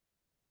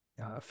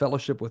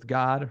 Fellowship with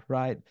God,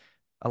 right?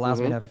 Allows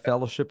me Mm-hmm. to have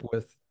fellowship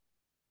with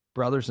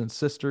brothers and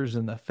sisters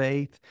in the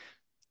faith.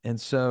 And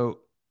so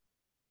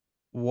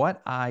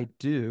what I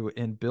do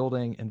in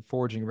building and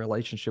forging a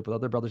relationship with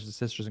other brothers and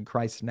sisters in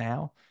Christ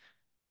now,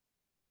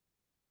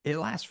 it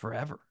lasts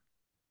forever.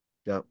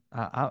 Yeah.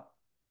 I,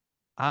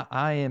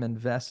 I am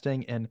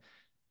investing in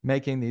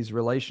making these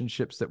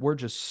relationships that we're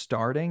just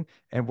starting,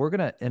 and we're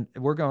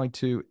going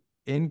to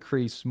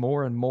increase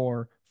more and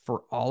more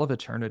for all of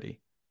eternity.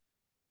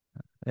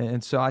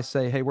 And so I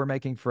say, hey, we're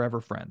making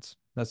forever friends.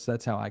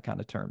 That's how I kind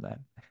of term that.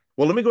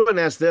 Well, let me go ahead and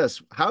ask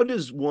this. How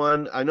does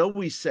one, I know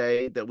we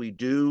say that we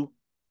do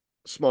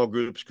small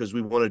groups because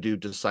we want to do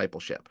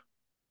discipleship.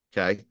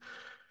 Okay.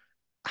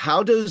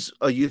 How does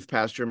a youth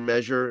pastor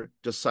measure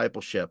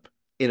discipleship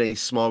in a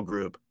small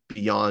group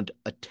beyond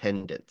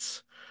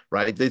attendance?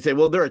 Right? They say,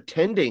 well, they're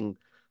attending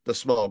the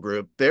small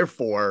group,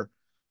 therefore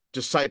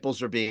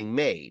disciples are being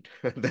made.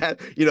 that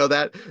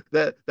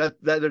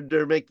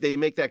they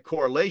make that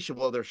correlation.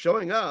 Well, they're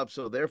showing up,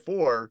 so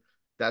therefore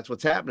that's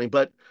what's happening.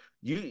 But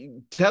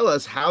you tell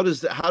us how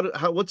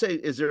what's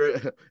a is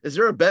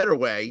there a better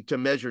way to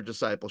measure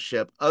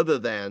discipleship other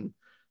than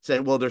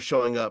saying, well, they're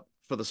showing up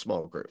for the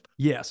small group?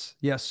 Yes.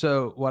 Yes.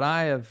 So what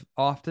I have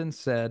often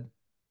said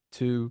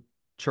to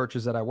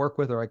churches that I work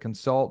with or I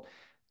consult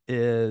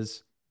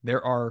is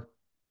there are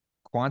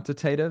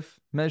quantitative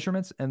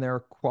measurements and there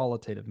are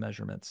qualitative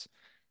measurements.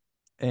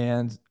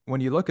 And when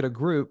you look at a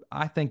group,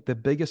 I think the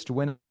biggest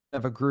win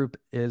of a group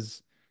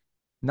is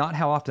not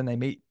how often they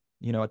meet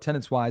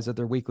attendance wise at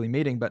their weekly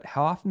meeting, but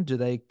how often do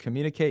they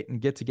communicate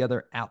and get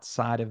together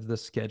outside of the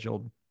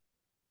scheduled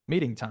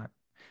meeting time?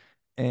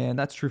 And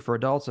that's true for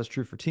adults, that's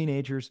true for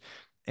teenagers.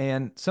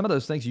 And some of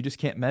those things you just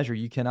can't measure.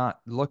 You cannot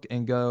look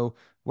and go,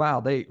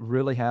 wow, they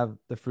really have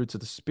the fruits of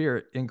the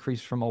spirit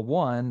increase from a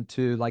 1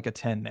 to like a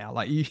 10 now.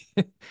 Like you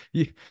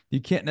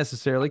you can't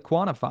necessarily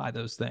quantify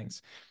those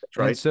things. That's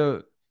And right.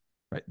 so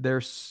right,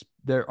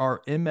 there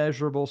are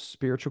immeasurable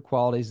spiritual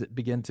qualities that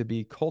begin to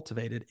be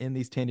cultivated in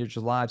these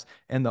teenagers' lives.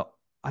 And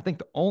I think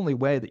the only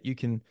way that you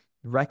can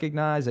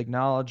recognize,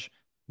 acknowledge,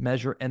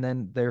 measure, and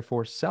then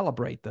therefore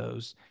celebrate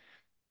those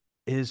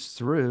is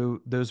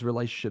through those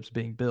relationships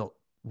being built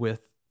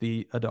with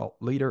the adult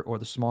leader or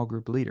the small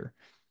group leader.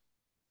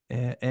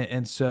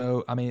 And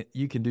so, I mean,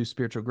 you can do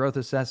spiritual growth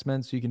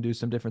assessments, you can do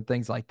some different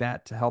things like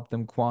that to help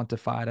them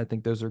quantify it. I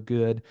think those are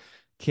good.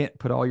 Can't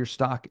put all your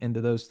stock into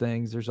those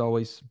things. There's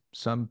always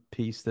some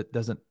piece that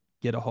doesn't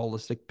get a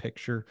holistic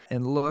picture.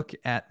 And look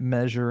at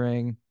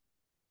measuring,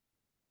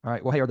 all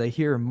right, well, hey, are they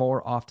here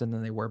more often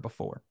than they were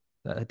before?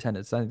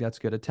 Attendance. I think that's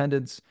good.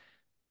 Attendance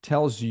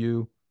tells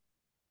you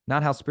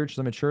not how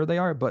spiritually mature they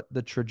are, but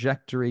the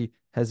trajectory.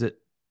 Has it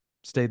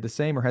stayed the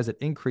same or has it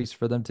increased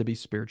for them to be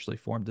spiritually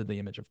formed in the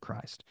image of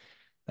Christ?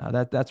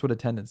 That's what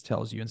attendance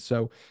tells you. And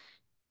so,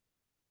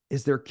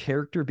 is their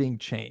character being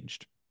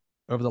changed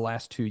over the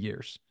last 2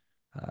 years?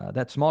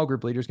 That small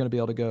group leader is going to be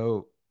able to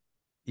go,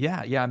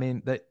 yeah, yeah. I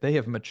mean, they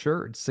have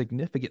matured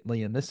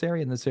significantly in this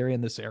area, in this area,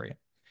 in this area.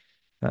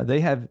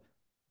 They have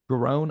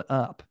grown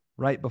up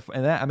right before,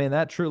 and that, I mean,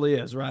 that truly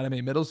is right. I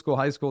mean, middle school,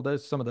 high school,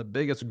 that's some of the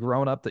biggest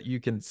grown up that you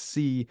can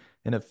see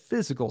in a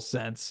physical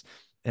sense,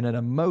 in an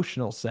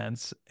emotional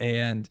sense,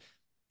 and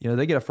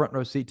they get a front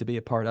row seat to be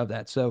a part of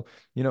that. So,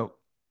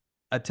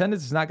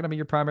 attendance is not going to be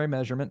your primary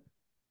measurement.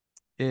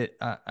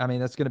 I mean,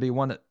 that's going to be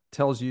one that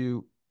tells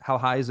you how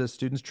high is a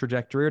student's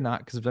trajectory or not,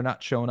 because if they're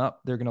not showing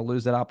up, they're going to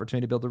lose that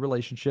opportunity to build a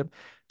relationship,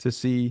 to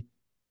see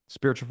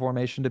spiritual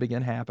formation to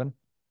begin happen.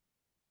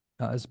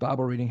 Is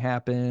Bible reading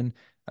happen?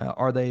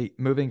 Are they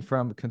moving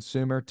from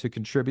consumer to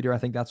contributor? I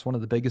think that's one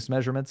of the biggest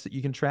measurements that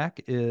you can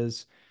track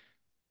is,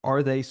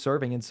 are they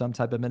serving in some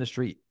type of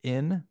ministry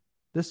in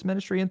this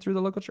ministry and through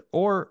the local church?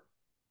 Or,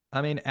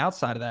 I mean,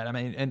 outside of that, I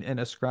mean, and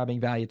ascribing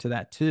value to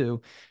that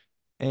too.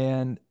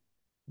 And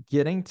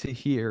getting to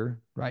hear,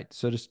 right?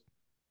 So just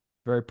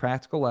very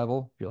practical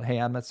level, you're like, hey,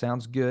 Adam, that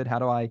sounds good. How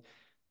do I,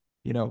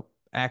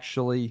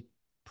 actually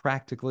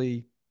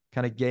practically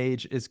kind of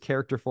gauge, is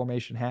character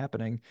formation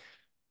happening?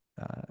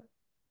 Uh,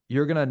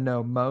 you're going to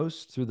know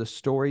most through the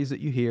stories that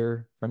you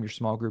hear from your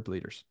small group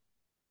leaders.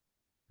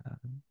 Uh,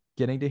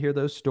 Getting to hear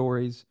those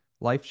stories,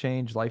 life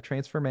change, life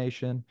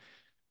transformation,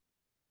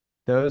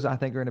 those I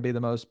think are going to be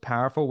the most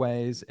powerful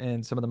ways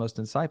and some of the most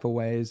insightful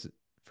ways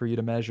for you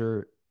to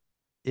measure,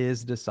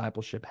 is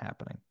discipleship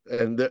happening?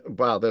 And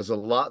wow, there's a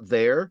lot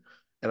there.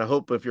 And I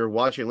hope if you're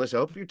watching, listen, I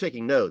hope you're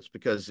taking notes,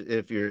 because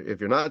if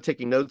you're not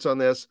taking notes on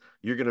this,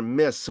 you're going to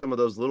miss some of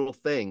those little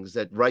things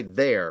that right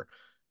there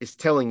is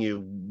telling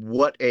you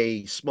what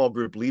a small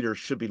group leader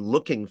should be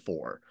looking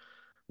for.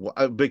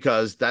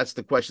 Because that's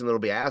the question that'll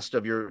be asked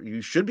of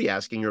you should be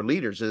asking your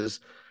leaders is,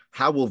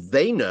 how will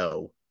they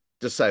know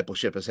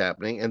discipleship is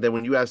happening? And then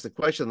when you ask the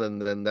question,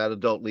 then that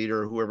adult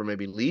leader, whoever may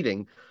be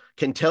leading,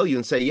 can tell you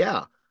and say,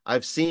 yeah,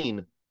 I've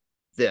seen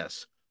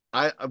this.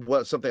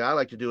 Something I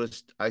like to do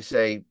is I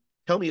say,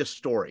 tell me a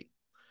story,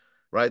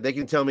 right? They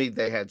can tell me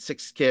they had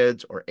 6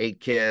 kids or 8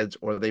 kids,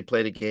 or they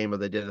played a game or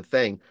they did a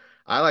thing.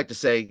 I like to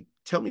say,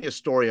 tell me a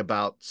story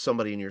about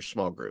somebody in your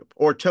small group,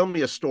 or tell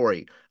me a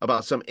story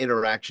about some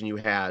interaction you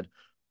had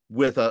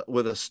with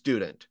a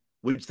student,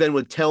 which then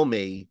would tell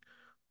me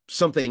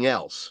something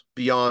else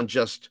beyond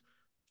just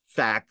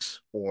facts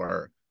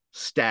or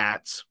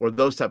stats or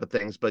those type of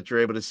things. But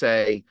you're able to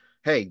say,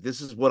 hey, this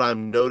is what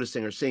I'm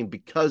noticing or seeing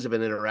because of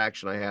an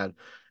interaction I had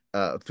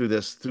through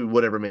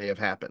whatever may have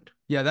happened.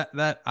 Yeah,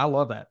 that I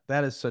love that.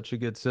 That is such a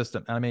good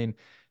system. I mean,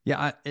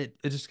 yeah,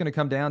 it's just going to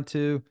come down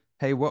to,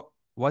 hey,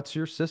 what's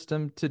your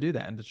system to do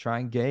that and to try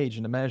and gauge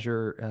and to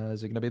measure?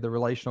 Is it going to be the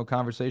relational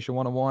conversation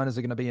 101? Is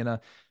it going to be in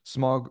a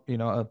small,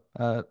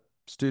 a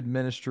student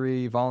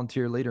ministry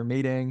volunteer leader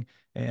meeting?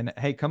 And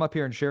hey, come up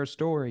here and share a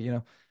story.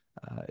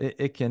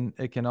 It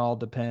can all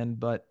depend,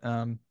 but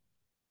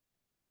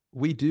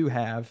we do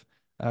have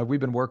we've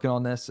been working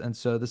on this, and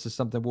so this is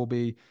something we'll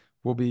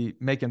be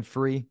making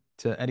free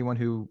to anyone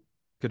who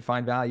could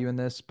find value in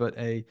this, but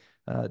a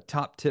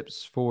top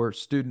tips for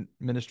student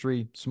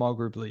ministry small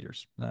group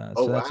leaders. Oh,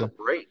 So that's wow, a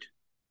great.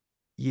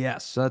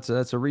 yes, that's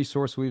a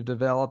resource we've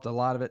developed. A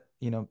lot of it,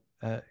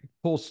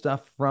 pull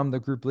stuff from the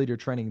group leader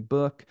training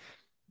book,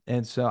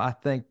 and so I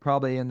think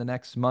probably in the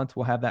next month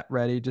we'll have that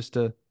ready just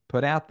to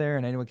put out there,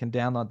 and anyone can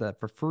download that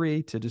for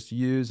free to just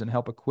use and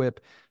help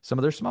equip some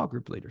of their small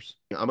group leaders.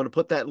 I'm going to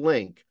put that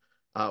link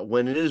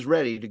when it is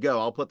ready to go.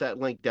 I'll put that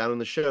link down in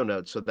the show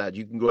notes so that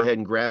you can go ahead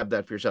and grab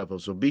that for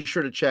yourself. So be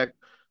sure to check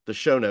the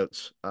show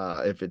notes.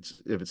 If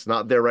it's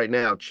not there right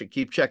now,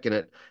 keep checking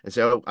it and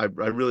say, oh, I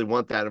really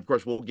want that. Of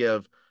course, we'll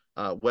give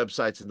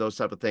websites and those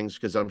type of things,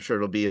 because I'm sure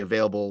it'll be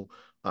available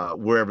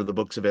wherever the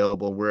book's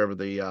available, wherever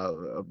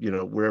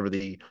wherever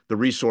the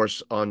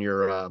resource on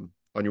your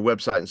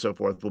website and so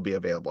forth will be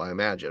available, I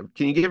imagine.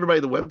 Can you give everybody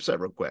the website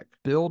real quick?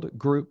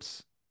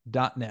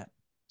 Buildgroups.net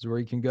is where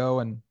you can go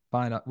and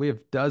find out. We have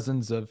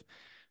dozens of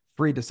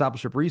free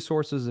discipleship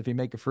resources if you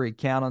make a free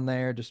account on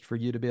there, just for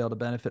you to be able to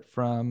benefit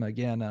from.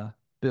 Again,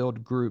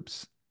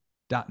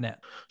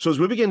 buildgroups.net. So as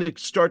we begin to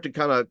start to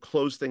kind of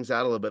close things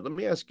out a little bit, let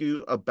me ask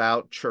you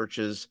about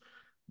churches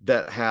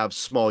that have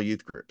small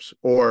youth groups,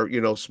 or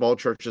small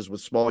churches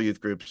with small youth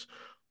groups.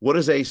 What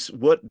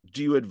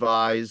do you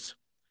advise?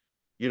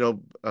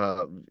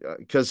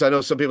 Because I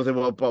know some people think,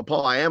 well,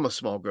 Paul, I am a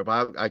small group.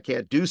 I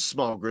can't do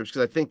small groups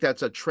because I think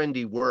that's a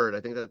trendy word. I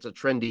think that's a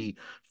trendy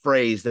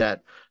phrase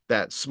that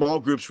small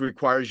groups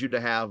requires you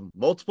to have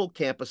multiple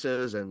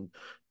campuses and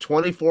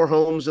 24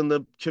 homes in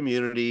the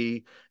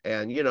community.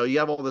 And, you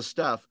have all this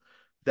stuff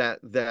that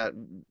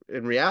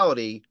in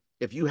reality,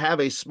 if you have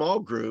a small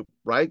group,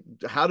 right,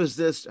 how do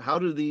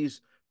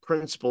these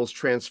principles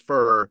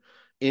transfer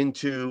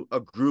into a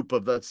group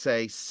of, let's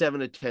say,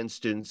 7 to 10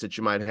 students that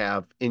you might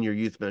have in your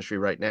youth ministry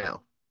right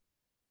now?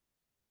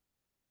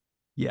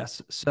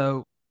 Yes.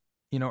 So,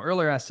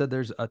 earlier I said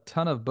there's a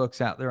ton of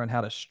books out there on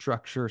how to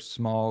structure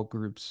small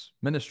groups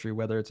ministry,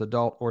 whether it's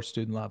adult or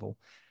student level.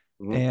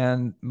 Mhm.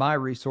 And my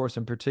resource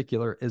in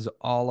particular is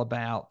all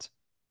about,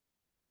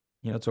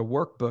 it's a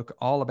workbook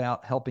all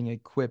about helping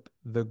equip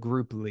the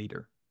group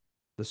leader,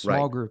 the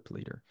small Right. group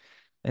leader.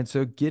 And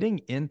so getting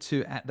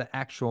into at the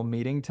actual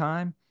meeting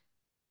time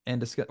and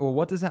discuss, well,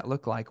 what does that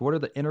look like? What are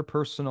the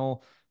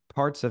interpersonal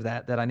parts of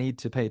that I need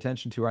to pay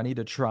attention to, or I need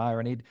to try, or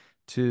I need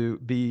to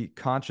be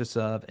conscious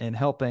of, and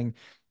helping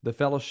the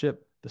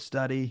fellowship, the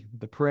study,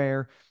 the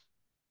prayer,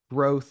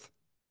 growth.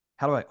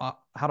 How do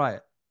I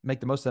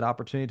make the most of that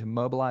opportunity to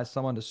mobilize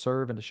someone to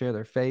serve and to share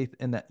their faith?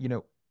 And that,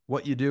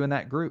 what you do in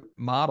that group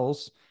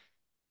models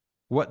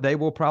what they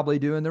will probably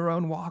do in their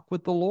own walk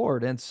with the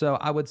Lord. And so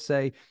I would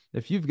say,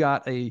 if you've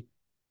got a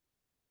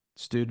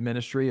student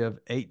ministry of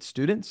 8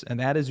 students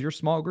and that is your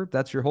small group,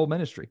 that's your whole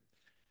ministry.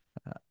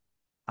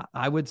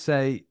 I would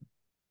say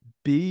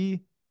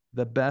be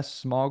the best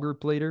small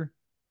group leader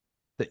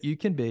that you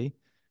can be,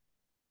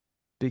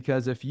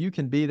 because if you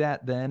can be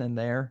that then and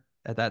there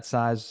at that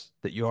size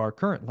that you are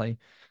currently,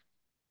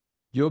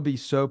 you'll be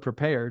so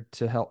prepared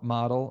to help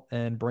model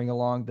and bring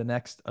along the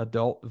next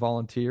adult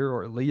volunteer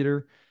or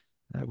leader.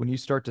 When you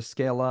start to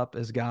scale up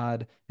as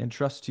God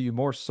entrusts to you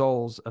more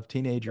souls of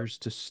teenagers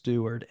to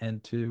steward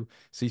and to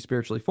see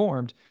spiritually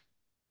formed,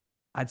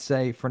 I'd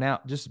say for now,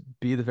 just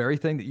be the very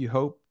thing that you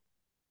hope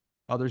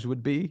others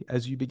would be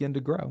as you begin to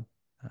grow.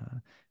 Uh,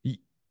 you,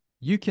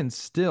 you can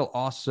still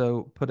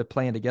also put a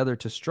plan together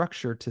to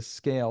structure to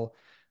scale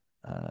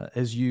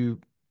as you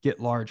get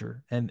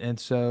larger. And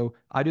so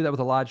I do that with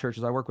a lot of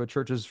churches. I work with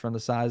churches from the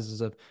sizes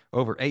of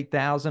over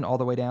 8,000 all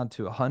the way down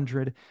to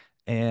 100.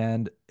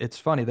 And it's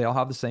funny, they all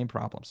have the same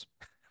problems.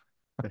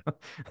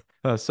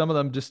 Some of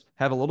them just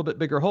have a little bit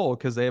bigger hole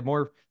because they have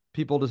more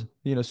people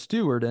to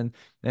steward.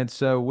 And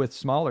so with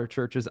smaller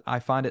churches, I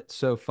find it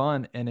so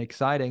fun and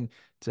exciting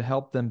to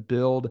help them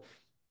build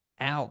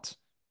out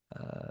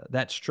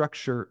that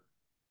structure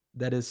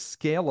that is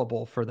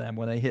scalable for them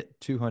when they hit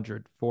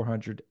 200,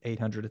 400,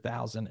 800,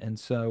 1,000. And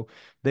so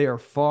they are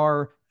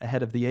far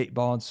ahead of the 8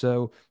 ball. And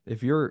so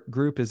if your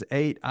group is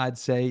 8, I'd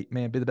say,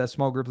 man, be the best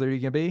small group leader you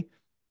can be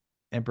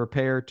and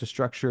prepare to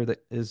structure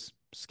that is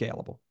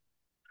scalable.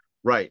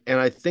 Right. And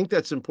I think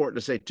that's important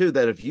to say too,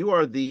 that if you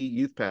are the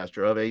youth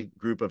pastor of a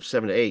group of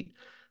 7 to 8,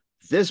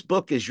 this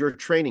book is your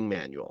training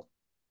manual.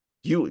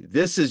 You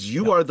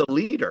Yep. are the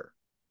leader,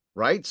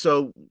 right?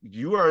 So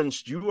you are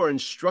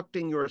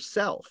instructing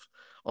yourself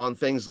on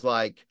things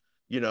like,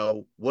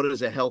 what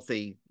is a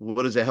healthy,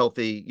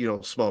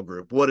 small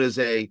group? What is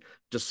a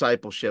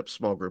discipleship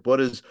small group? What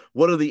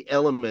are the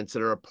elements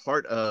that are a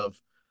part of,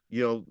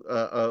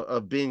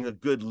 of being a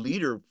good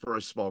leader for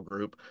a small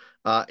group,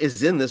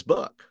 is in this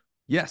book.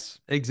 Yes,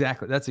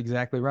 exactly. That's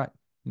exactly right.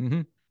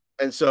 Hmm.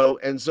 And so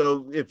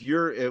if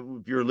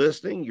you're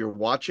listening, you're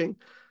watching,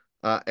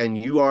 and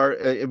you are,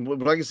 and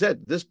like I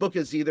said, this book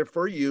is either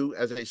for you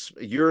as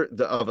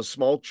of a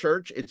small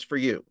church, it's for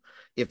you.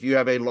 If you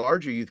have a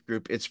larger youth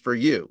group, it's for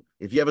you.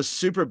 If you have a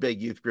super big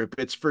youth group,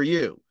 it's for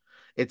you.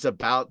 It's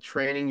about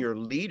training your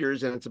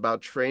leaders, and it's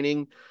about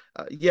training.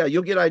 Yeah,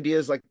 you'll get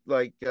ideas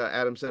like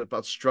Adam said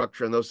about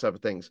structure and those type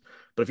of things.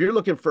 But if you're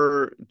looking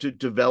to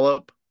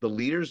develop the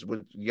leaders,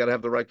 you got to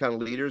have the right kind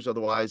of leaders.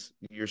 Otherwise,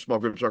 your small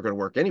groups aren't going to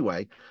work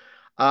anyway.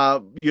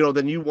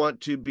 Then you want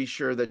to be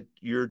sure that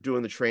you're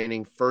doing the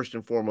training first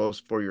and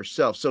foremost for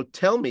yourself. So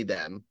tell me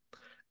then,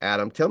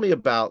 Adam, tell me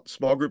about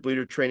small group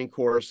leader training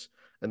course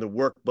and the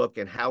workbook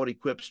and how it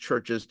equips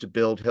churches to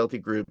build healthy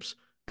groups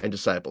and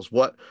disciples.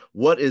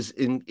 What is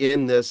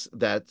in this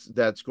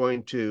that's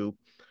going to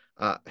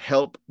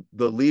help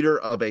the leader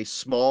of a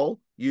small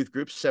youth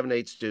group, 7 to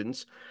 8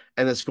 students,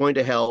 and it's going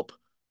to help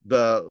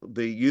the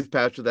youth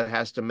pastor that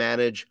has to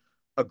manage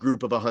a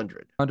group of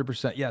 100.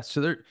 100%. Yes.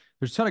 So there's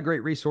a ton of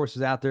great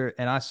resources out there.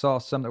 And I saw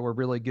some that were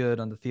really good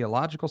on the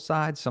theological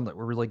side, some that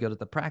were really good at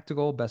the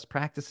practical best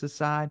practices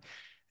side.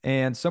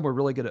 And some were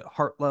really good at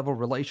heart level,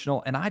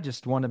 relational. And I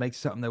just wanted to make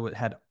something that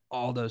had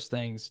all those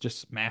things just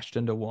smashed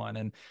into one.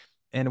 And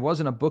it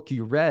wasn't a book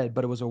you read,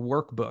 but it was a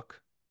workbook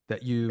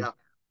that Yeah.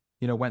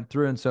 went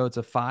through. And so it's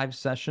a 5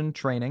 session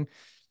training.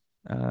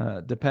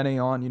 Depending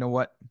on,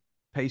 what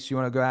pace you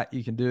want to go at,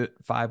 you can do it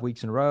 5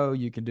 weeks in a row.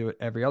 You can do it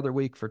every other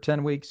week for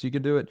 10 weeks. You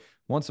can do it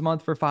once a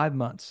month for 5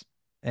 months.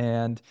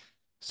 And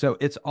so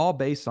it's all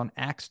based on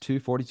Acts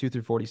 2:42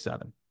 through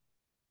 47,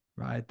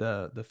 right?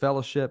 The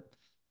fellowship,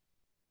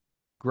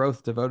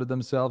 growth, devoted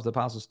themselves, the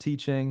apostles'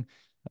 teaching,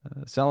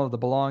 selling of the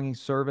belonging,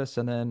 service,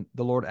 and then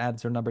the Lord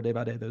adds their number day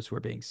by day, those who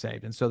are being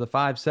saved. And so the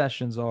 5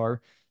 sessions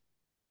are: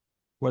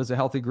 what is a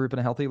healthy group and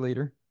a healthy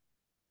leader?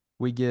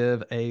 We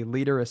give a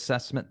leader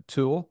assessment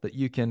tool that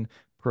you can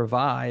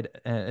provide.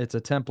 It's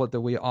a template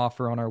that we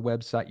offer on our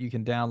website. You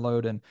can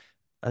download and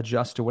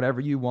adjust to whatever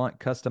you want,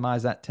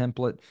 customize that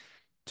template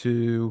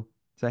to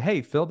say,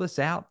 hey, fill this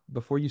out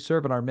before you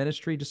serve in our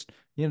ministry. Just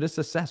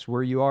assess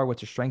where you are,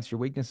 what's your strengths, your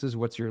weaknesses,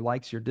 what's your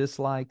likes, your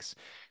dislikes,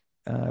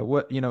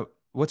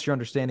 what's your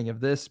understanding of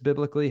this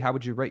biblically? How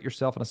would you rate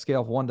yourself on a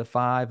scale of 1 to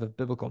 5 of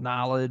biblical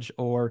knowledge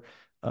or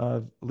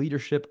of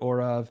leadership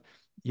or of,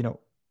 you know,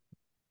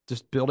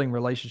 just building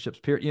relationships,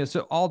 period.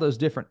 So all those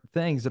different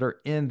things that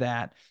are in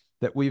that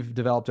we've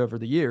developed over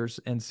the years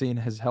and seen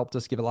has helped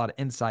us give a lot of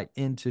insight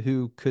into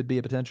who could be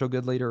a potential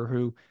good leader or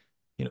who,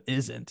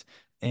 isn't.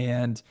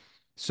 And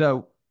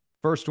so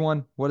first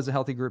one, what is a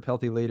healthy group,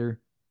 healthy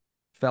leader?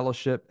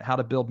 Fellowship, how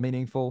to build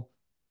meaningful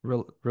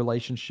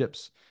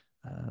relationships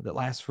that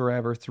last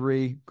forever.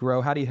 3,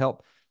 grow. How do you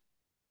help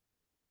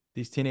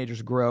these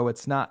teenagers grow?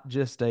 It's not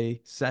just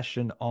a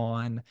session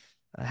on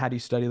how do you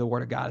study the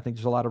Word of God. I think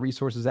there's a lot of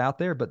resources out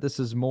there, but this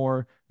is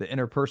more the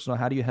interpersonal.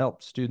 How do you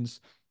help students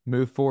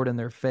move forward in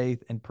their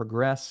faith and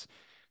progress?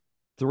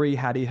 3,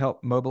 how do you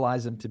help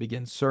mobilize them to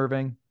begin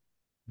serving?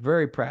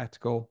 Very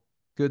practical,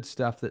 good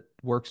stuff that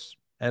works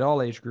at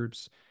all age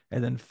groups.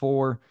 And then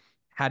 4,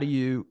 how do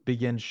you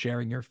begin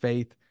sharing your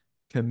faith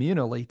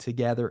communally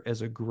together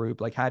as a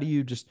group? Like, how do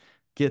you just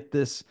get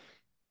this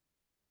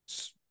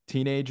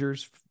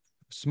teenagers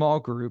small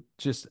group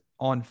just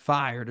on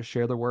fire to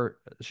share the word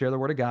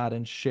of God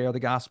and share the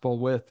gospel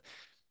with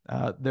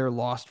their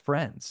lost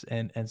friends?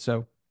 And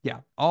so,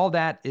 yeah, all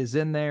that is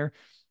in there.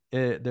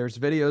 There's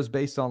videos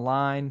based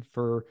online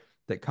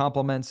that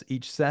complements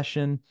each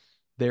session.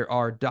 There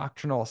are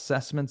doctrinal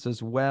assessments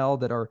as well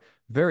that are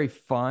very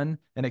fun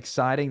and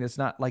exciting. It's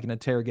not like an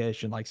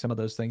interrogation, like some of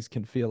those things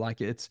can feel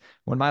like. It's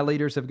when my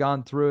leaders have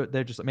gone through it,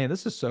 they're just, man,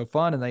 this is so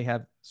fun. And they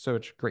have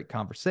such great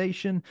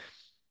conversation.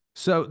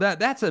 So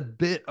that's a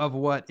bit of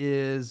what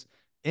is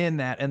in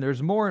that. And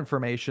there's more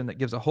information that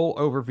gives a whole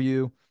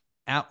overview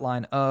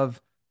outline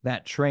of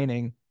that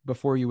training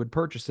before you would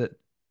purchase it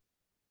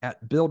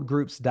at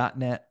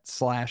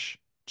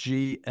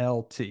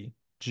buildgroups.net/GLT.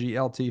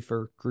 GLT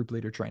for group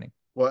leader training.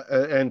 Well,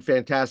 and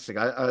fantastic.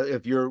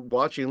 If you're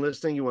watching and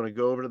listening, you want to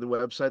go over to the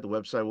website. The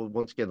website will,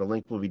 once again, the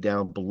link will be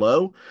down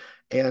below.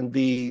 And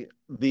the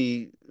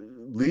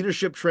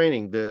leadership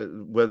training,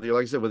 whether,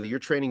 like I said, whether you're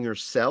training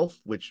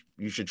yourself, which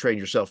you should train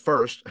yourself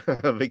first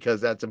because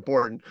that's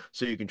important,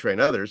 so you can train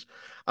others.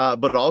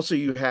 But also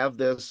you have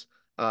this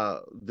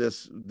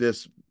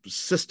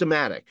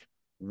systematic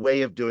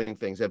way of doing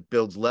things that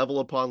builds level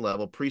upon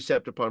level,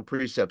 precept upon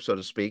precept, so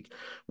to speak,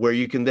 where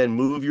you can then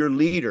move your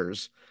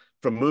leaders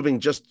from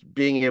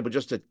being able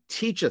just to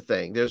teach a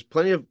thing. That's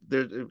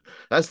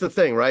the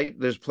thing, right?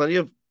 There's plenty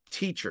of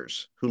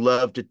teachers who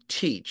love to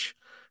teach,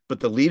 but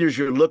the leaders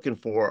you're looking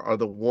for are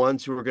the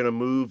ones who are going to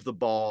move the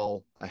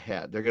ball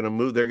ahead. They're going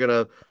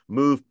to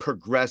move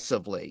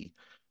progressively,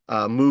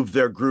 move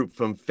their group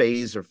from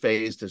phase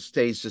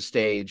to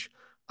stage,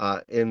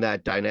 in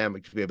that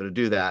dynamic to be able to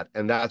do that.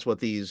 And that's what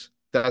these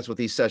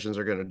sessions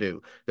are going to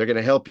do. They're going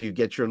to help you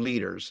get your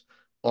leaders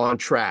on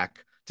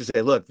track to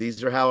say, look,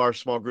 these are how our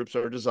small groups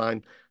are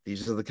designed.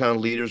 These are the kind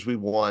of leaders we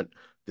want.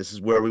 This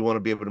is where we want to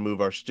be able to move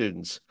our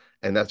students.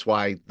 And that's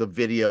why the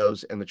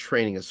videos and the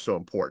training is so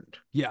important.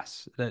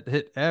 Yes, that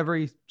hit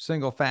every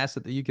single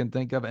facet that you can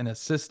think of in a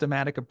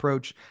systematic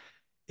approach.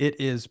 It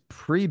is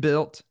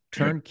pre-built,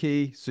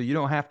 turnkey, so you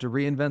don't have to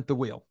reinvent the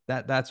wheel.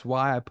 That's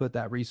why I put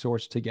that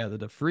resource together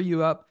to free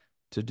you up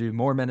to do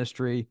more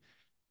ministry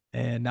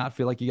and not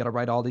feel like you got to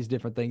write all these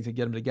different things and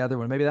get them together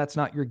when maybe that's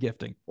not your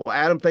gifting. Well,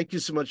 Adam, thank you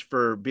so much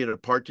for being a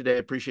part today. I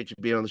appreciate you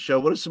being on the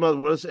show.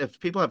 If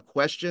people have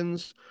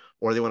questions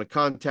or they want to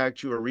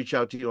contact you or reach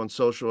out to you on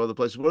social or other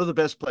places, what are the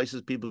best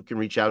places people can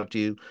reach out to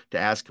you to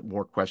ask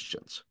more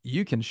questions?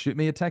 You can shoot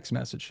me a text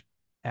message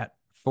at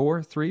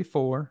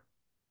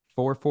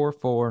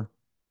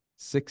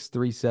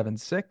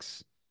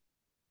 434-444-6376.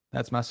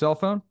 That's my cell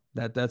phone.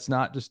 That's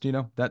not just,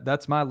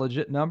 that's my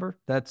legit number.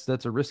 That's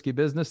a risky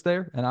business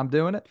there, and I'm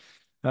doing it.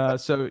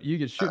 So you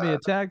can shoot me a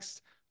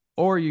text,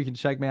 or you can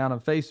check me out on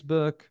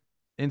Facebook,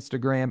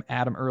 Instagram,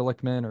 Adam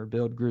Ehrlichman, or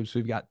Build Groups.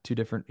 We've got 2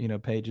 different,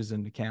 pages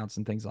and accounts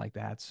and things like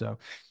that. So,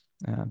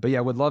 but yeah,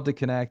 would love to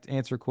connect,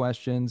 answer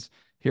questions,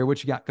 hear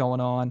what you got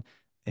going on.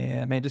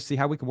 and man, just see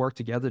how we can work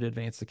together to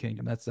advance the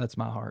kingdom. That's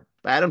my heart.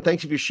 Adam,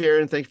 thank you for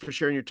sharing. Thank you for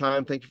sharing your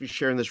time. Thank you for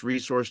sharing this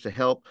resource to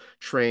help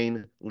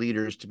train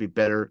leaders to be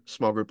better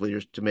small group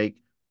leaders, to make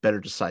better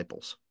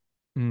disciples.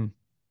 Mm.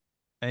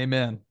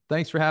 Amen.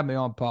 Thanks for having me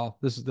on, Paul.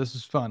 This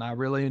is fun. I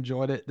really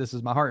enjoyed it. This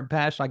is my heart and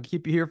passion. I can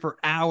keep you here for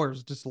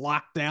hours, just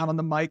locked down on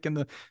the mic and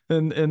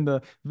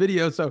the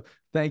video. So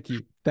thank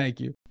you.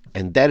 Thank you.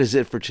 And that is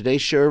it for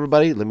today's show,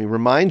 everybody. Let me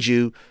remind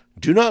you,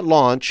 do not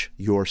launch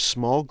your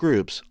small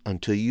groups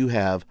until you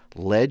have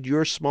led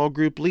your small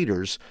group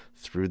leaders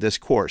through this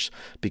course,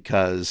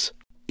 because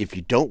if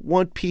you don't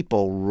want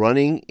people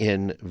running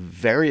in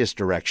various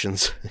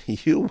directions,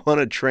 you want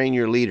to train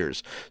your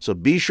leaders. So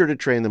be sure to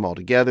train them all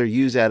together.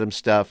 Use Adam's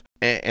stuff.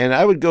 And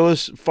I would go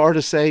as far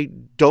to say,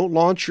 don't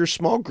launch your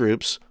small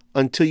groups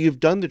until you've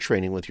done the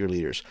training with your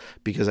leaders,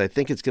 because I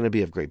think it's going to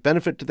be of great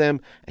benefit to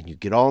them, and you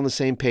get all on the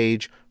same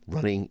page,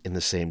 running in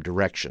the same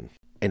direction.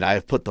 And I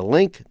have put the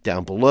link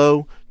down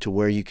below to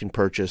where you can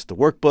purchase the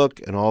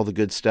workbook and all the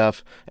good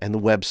stuff, and the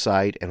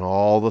website and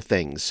all the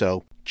things.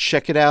 So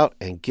check it out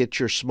and get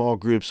your small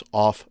groups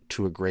off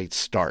to a great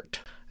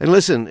start. And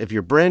listen, if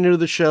you're brand new to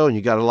the show and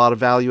you got a lot of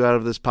value out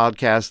of this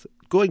podcast,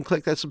 go ahead and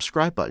click that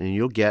subscribe button and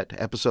you'll get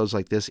episodes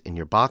like this in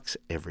your box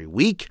every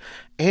week.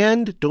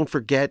 And don't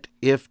forget,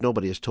 if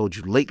nobody has told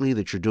you lately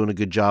that you're doing a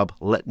good job,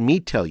 let me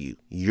tell you,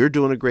 you're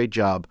doing a great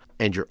job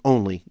and you're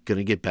only going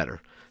to get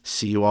better.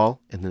 See you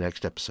all in the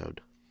next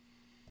episode.